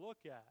for you to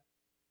look at.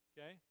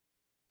 Okay?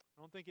 I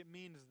don't think it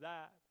means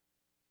that.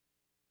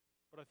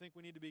 But I think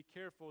we need to be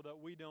careful that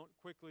we don't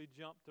quickly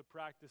jump to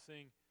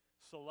practicing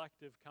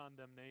selective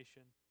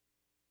condemnation.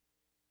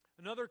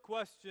 Another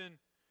question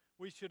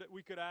we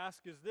could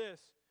ask is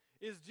this: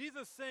 is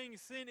Jesus saying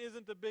sin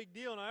isn't a big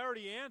deal? And I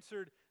already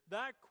answered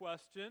that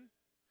question.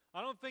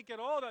 I don't think at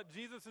all that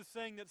Jesus is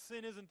saying that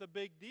sin isn't a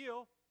big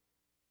deal.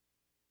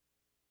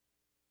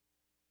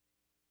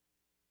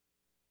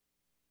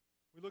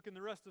 We look in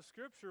the rest of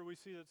Scripture, we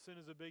see that sin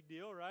is a big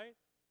deal, right?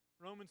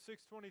 Romans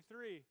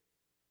 6:23.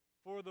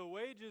 "For the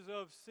wages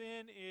of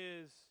sin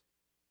is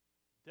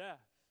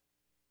death."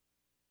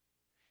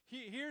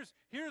 Here's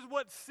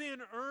what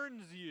sin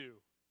earns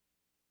you: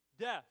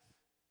 death.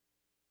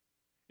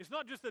 It's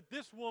not just that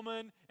this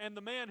woman and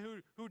the man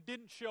who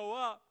didn't show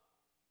up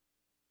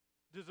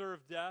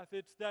deserve death.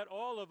 It's that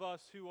all of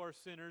us who are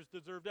sinners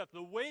deserve death.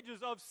 The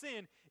wages of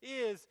sin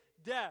is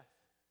death.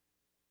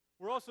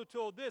 We're also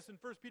told this in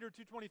 1 Peter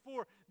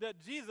 2:24, that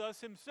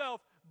Jesus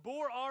himself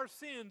bore our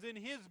sins in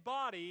his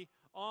body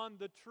on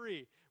the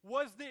tree.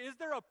 Is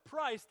there a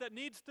price that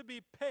needs to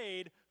be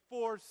paid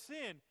for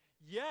sin?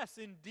 Yes,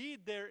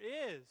 indeed there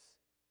is.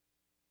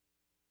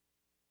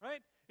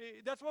 Right?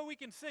 That's why we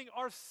can sing,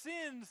 "Our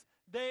sins,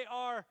 they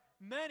are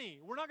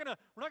many." We're not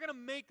gonna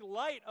make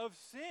light of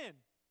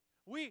sin.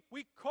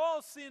 We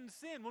call sin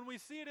sin when we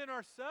see it in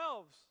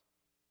ourselves.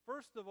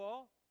 First of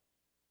all,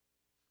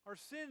 our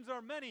sins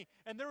are many,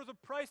 and there was a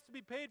price to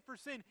be paid for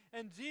sin,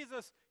 and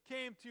Jesus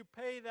came to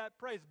pay that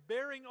price,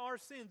 bearing our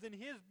sins in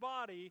his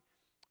body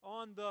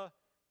on the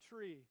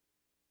tree.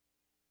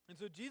 And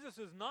so Jesus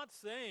is not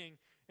saying,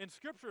 and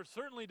Scripture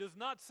certainly does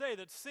not say,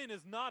 that sin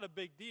is not a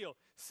big deal.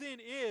 Sin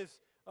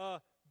is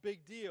a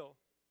big deal.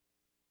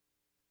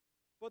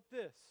 But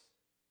this,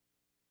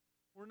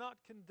 we're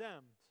not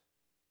condemned.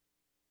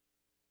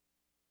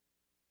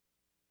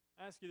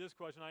 I ask you this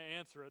question, I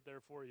answer it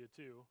there for you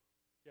too,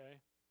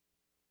 okay?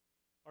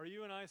 Are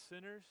you and I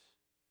sinners?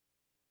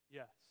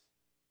 Yes.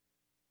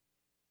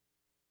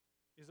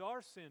 Is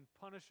our sin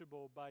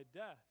punishable by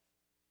death?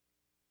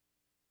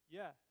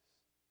 Yes.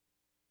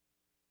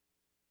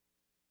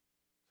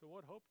 So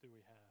what hope do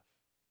we have?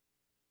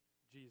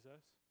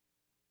 Jesus.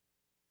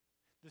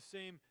 The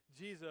same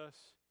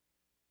Jesus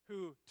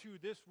who to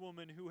this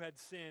woman who had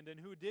sinned and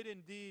who did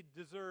indeed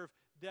deserve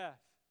death.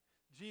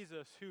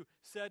 Jesus, who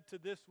said to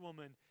this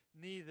woman,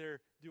 neither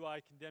do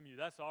I condemn you.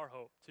 That's our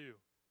hope too.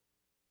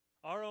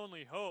 Our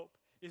only hope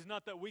is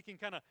not that we can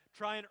kind of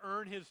try and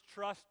earn his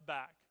trust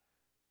back.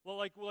 Well,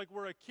 like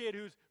we're a kid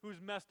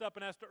who's messed up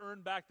and has to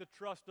earn back the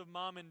trust of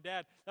mom and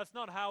dad. That's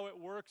not how it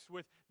works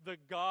with the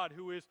God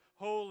who is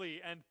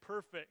holy and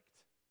perfect.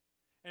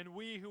 And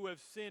we who have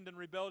sinned and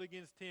rebelled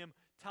against him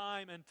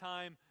time and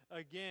time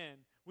again.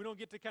 We don't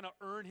get to kind of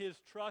earn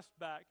his trust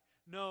back.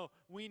 No,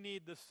 we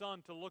need the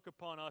Son to look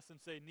upon us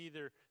and say,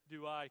 neither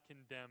do I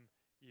condemn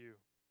you.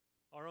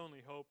 Our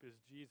only hope is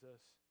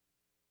Jesus.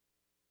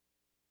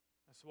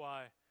 That's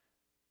why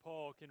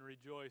Paul can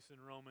rejoice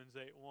in Romans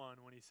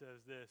 8:1 when he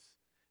says this,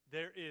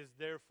 there is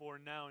therefore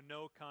now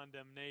no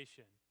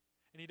condemnation.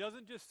 And he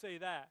doesn't just say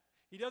that.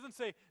 He doesn't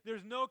say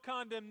there's no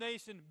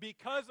condemnation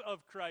because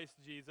of Christ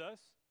Jesus.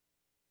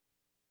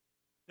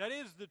 That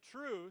is the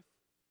truth.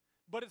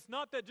 But it's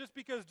not that just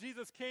because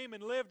Jesus came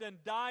and lived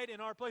and died in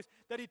our place,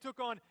 that he took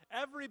on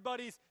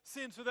everybody's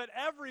sin so that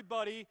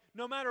everybody,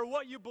 no matter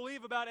what you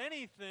believe about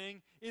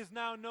anything, is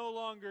now no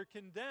longer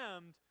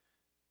condemned.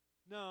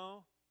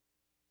 No.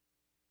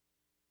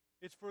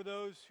 It's for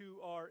those who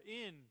are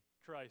in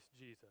Christ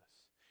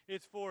Jesus.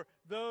 It's for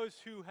those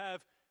who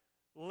have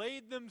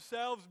laid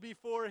themselves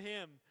before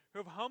him, who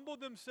have humbled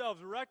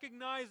themselves,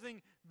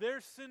 recognizing their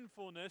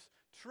sinfulness,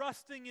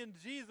 trusting in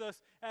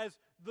Jesus as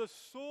the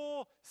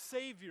sole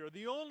Savior,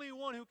 the only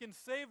one who can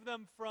save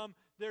them from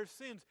their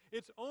sins.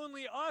 It's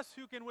only us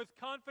who can with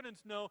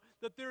confidence know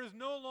that there is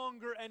no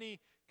longer any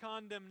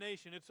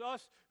condemnation. It's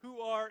us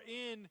who are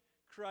in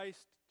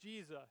Christ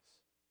Jesus.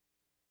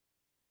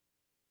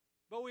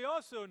 But we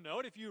also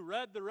note, if you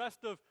read the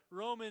rest of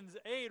Romans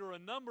 8, or a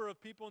number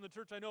of people in the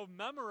church I know have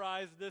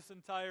memorized this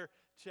entire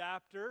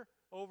chapter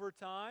over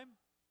time,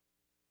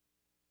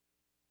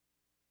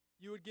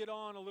 you would get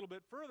on a little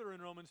bit further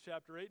in Romans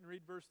chapter 8 and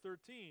read verse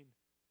 13,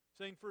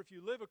 saying, for if you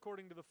live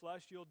according to the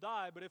flesh, you'll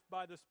die, but if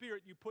by the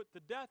Spirit you put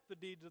to death the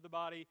deeds of the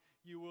body,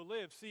 you will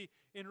live. See,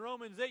 in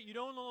Romans 8, you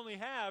don't only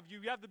have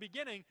the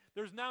beginning,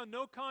 there's now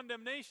no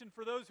condemnation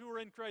for those who are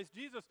in Christ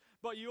Jesus,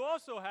 but you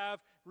also have,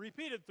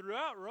 repeated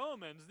throughout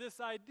Romans, this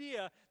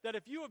idea that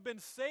if you have been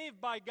saved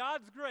by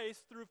God's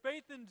grace through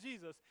faith in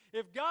Jesus,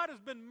 if God has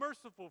been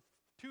merciful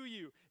to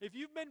you, if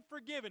you've been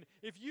forgiven,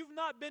 if you've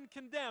not been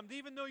condemned,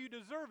 even though you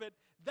deserve it,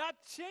 that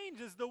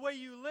changes the way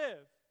you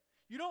live.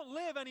 You don't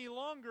live any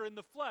longer in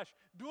the flesh,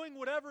 doing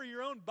whatever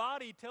your own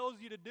body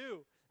tells you to do.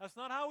 That's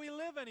not how we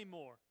live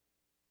anymore.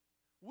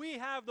 We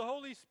have the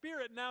Holy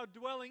Spirit now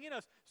dwelling in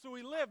us, so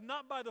we live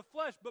not by the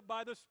flesh, but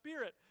by the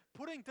Spirit,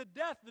 putting to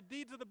death the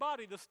deeds of the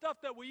body, the stuff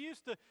that we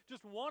used to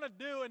just want to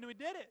do, and we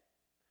did it.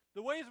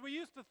 The ways we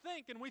used to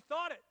think, and we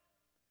thought it.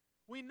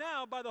 We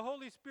now, by the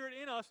Holy Spirit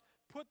in us,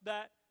 put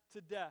that to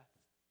death.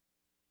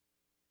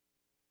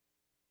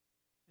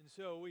 And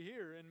so we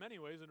hear in many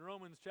ways in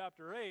Romans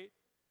chapter 8,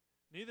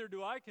 neither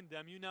do I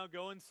condemn you, now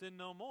go and sin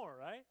no more,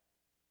 right?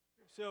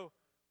 So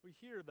we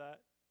hear that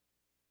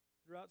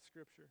throughout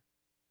Scripture.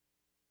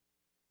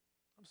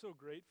 I'm so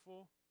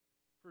grateful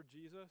for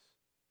Jesus.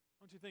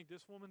 Don't you think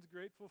this woman's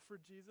grateful for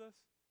Jesus?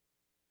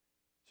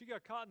 She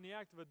got caught in the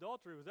act of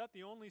adultery. Was that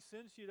the only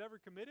sin she had ever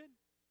committed?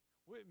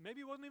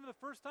 Maybe it wasn't even the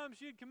first time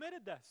she had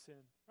committed that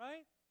sin,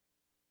 right?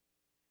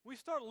 We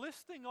start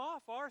listing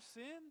off our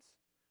sins.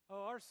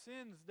 Oh, our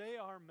sins, they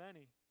are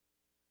many.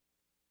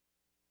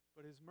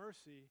 But his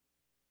mercy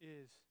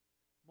is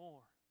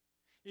more.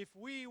 If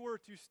we were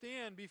to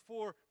stand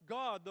before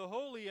God, the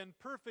holy and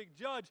perfect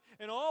judge,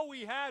 and all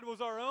we had was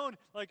our own,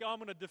 like, I'm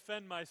going to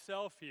defend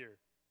myself here,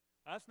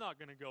 that's not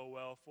going to go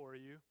well for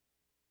you.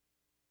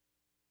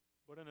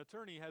 But an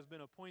attorney has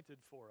been appointed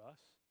for us,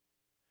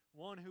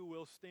 one who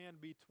will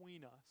stand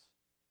between us,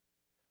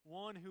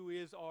 one who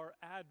is our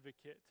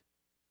advocate,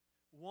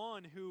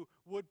 one who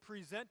would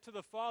present to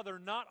the Father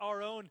not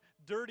our own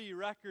dirty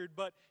record,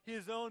 but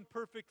his own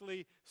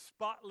perfectly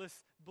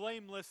spotless,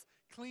 blameless,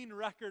 clean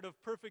record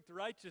of perfect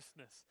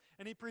righteousness.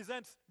 And he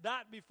presents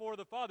that before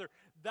the Father.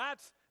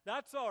 That's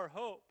our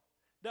hope.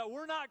 That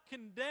we're not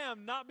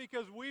condemned, not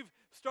because we've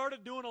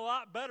started doing a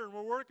lot better and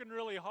we're working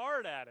really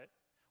hard at it.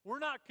 We're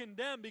not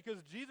condemned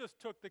because Jesus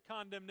took the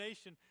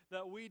condemnation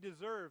that we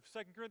deserve.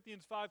 2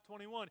 Corinthians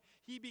 5:21,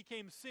 he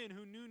became sin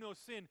who knew no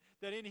sin,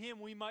 that in him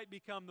we might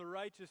become the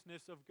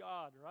righteousness of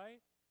God,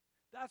 right?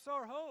 That's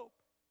our hope.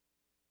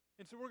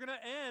 And so we're going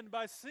to end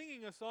by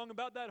singing a song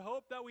about that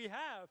hope that we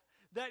have,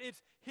 that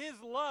it's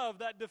his love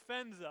that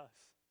defends us.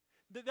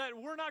 That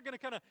we're not going to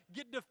kind of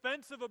get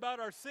defensive about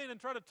our sin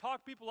and try to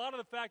talk people out of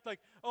the fact like,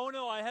 oh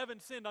no, I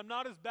haven't sinned. I'm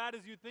not as bad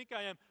as you think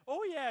I am.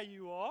 Oh yeah,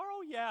 you are.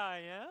 Oh yeah, I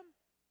am.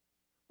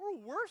 We're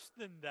worse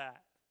than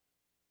that.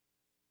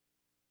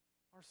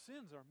 Our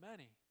sins are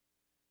many,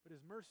 but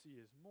his mercy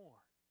is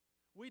more.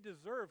 We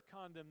deserve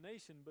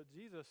condemnation, but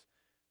Jesus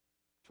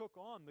took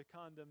on the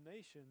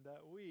condemnation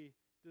that we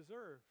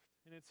deserved.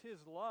 And it's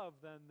his love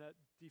then that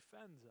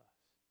defends us.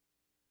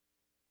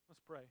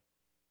 Let's pray.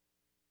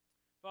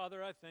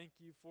 Father, I thank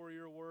you for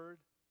your word.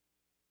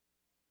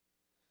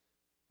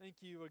 Thank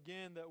you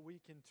again that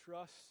we can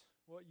trust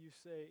what you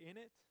say in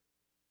it.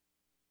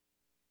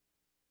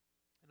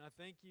 And I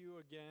thank you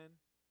again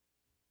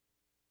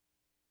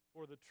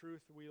for the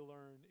truth we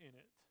learn in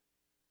it.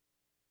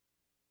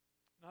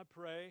 And I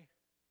pray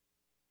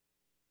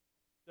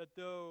that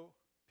though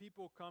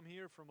people come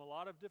here from a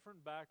lot of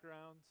different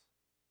backgrounds,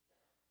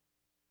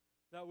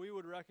 that we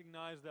would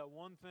recognize that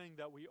one thing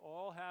that we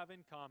all have in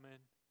common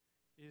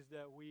is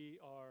that we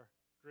are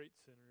great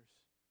sinners.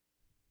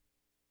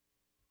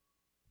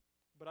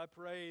 But I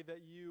pray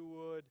that you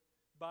would,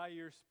 by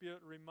your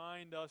Spirit,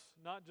 remind us,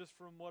 not just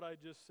from what I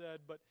just said,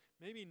 but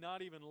maybe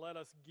not even let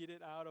us get it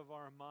out of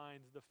our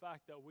minds, the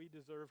fact that we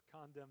deserve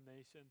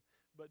condemnation,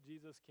 but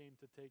Jesus came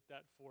to take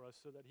that for us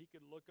so that he could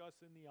look us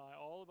in the eye,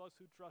 all of us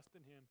who trust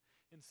in him,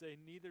 and say,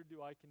 neither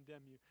do I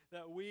condemn you.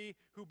 That we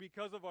who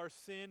because of our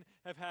sin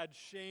have had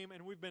shame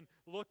and we've been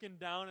looking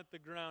down at the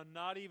ground,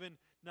 not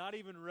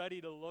even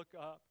ready to look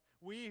up.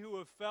 We who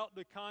have felt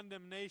the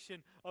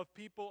condemnation of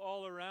people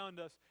all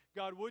around us,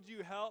 God, would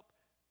you help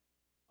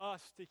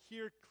us to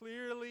hear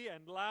clearly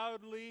and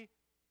loudly,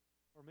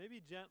 or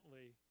maybe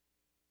gently,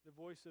 the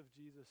voice of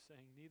Jesus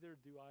saying, neither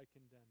do I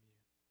condemn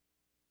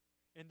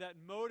you. And that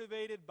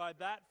motivated by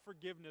that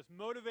forgiveness,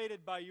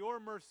 motivated by your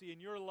mercy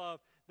and your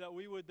love, that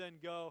we would then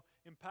go,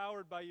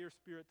 empowered by your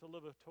Spirit, to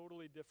live a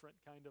totally different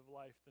kind of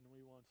life than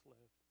we once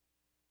lived.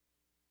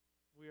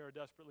 We are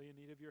desperately in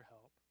need of your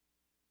help.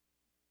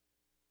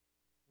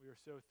 We are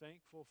so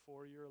thankful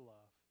for your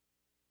love.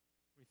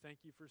 We thank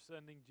you for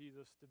sending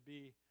Jesus to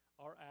be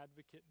our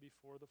advocate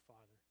before the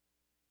Father.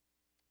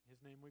 In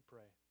his name we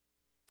pray.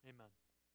 Amen.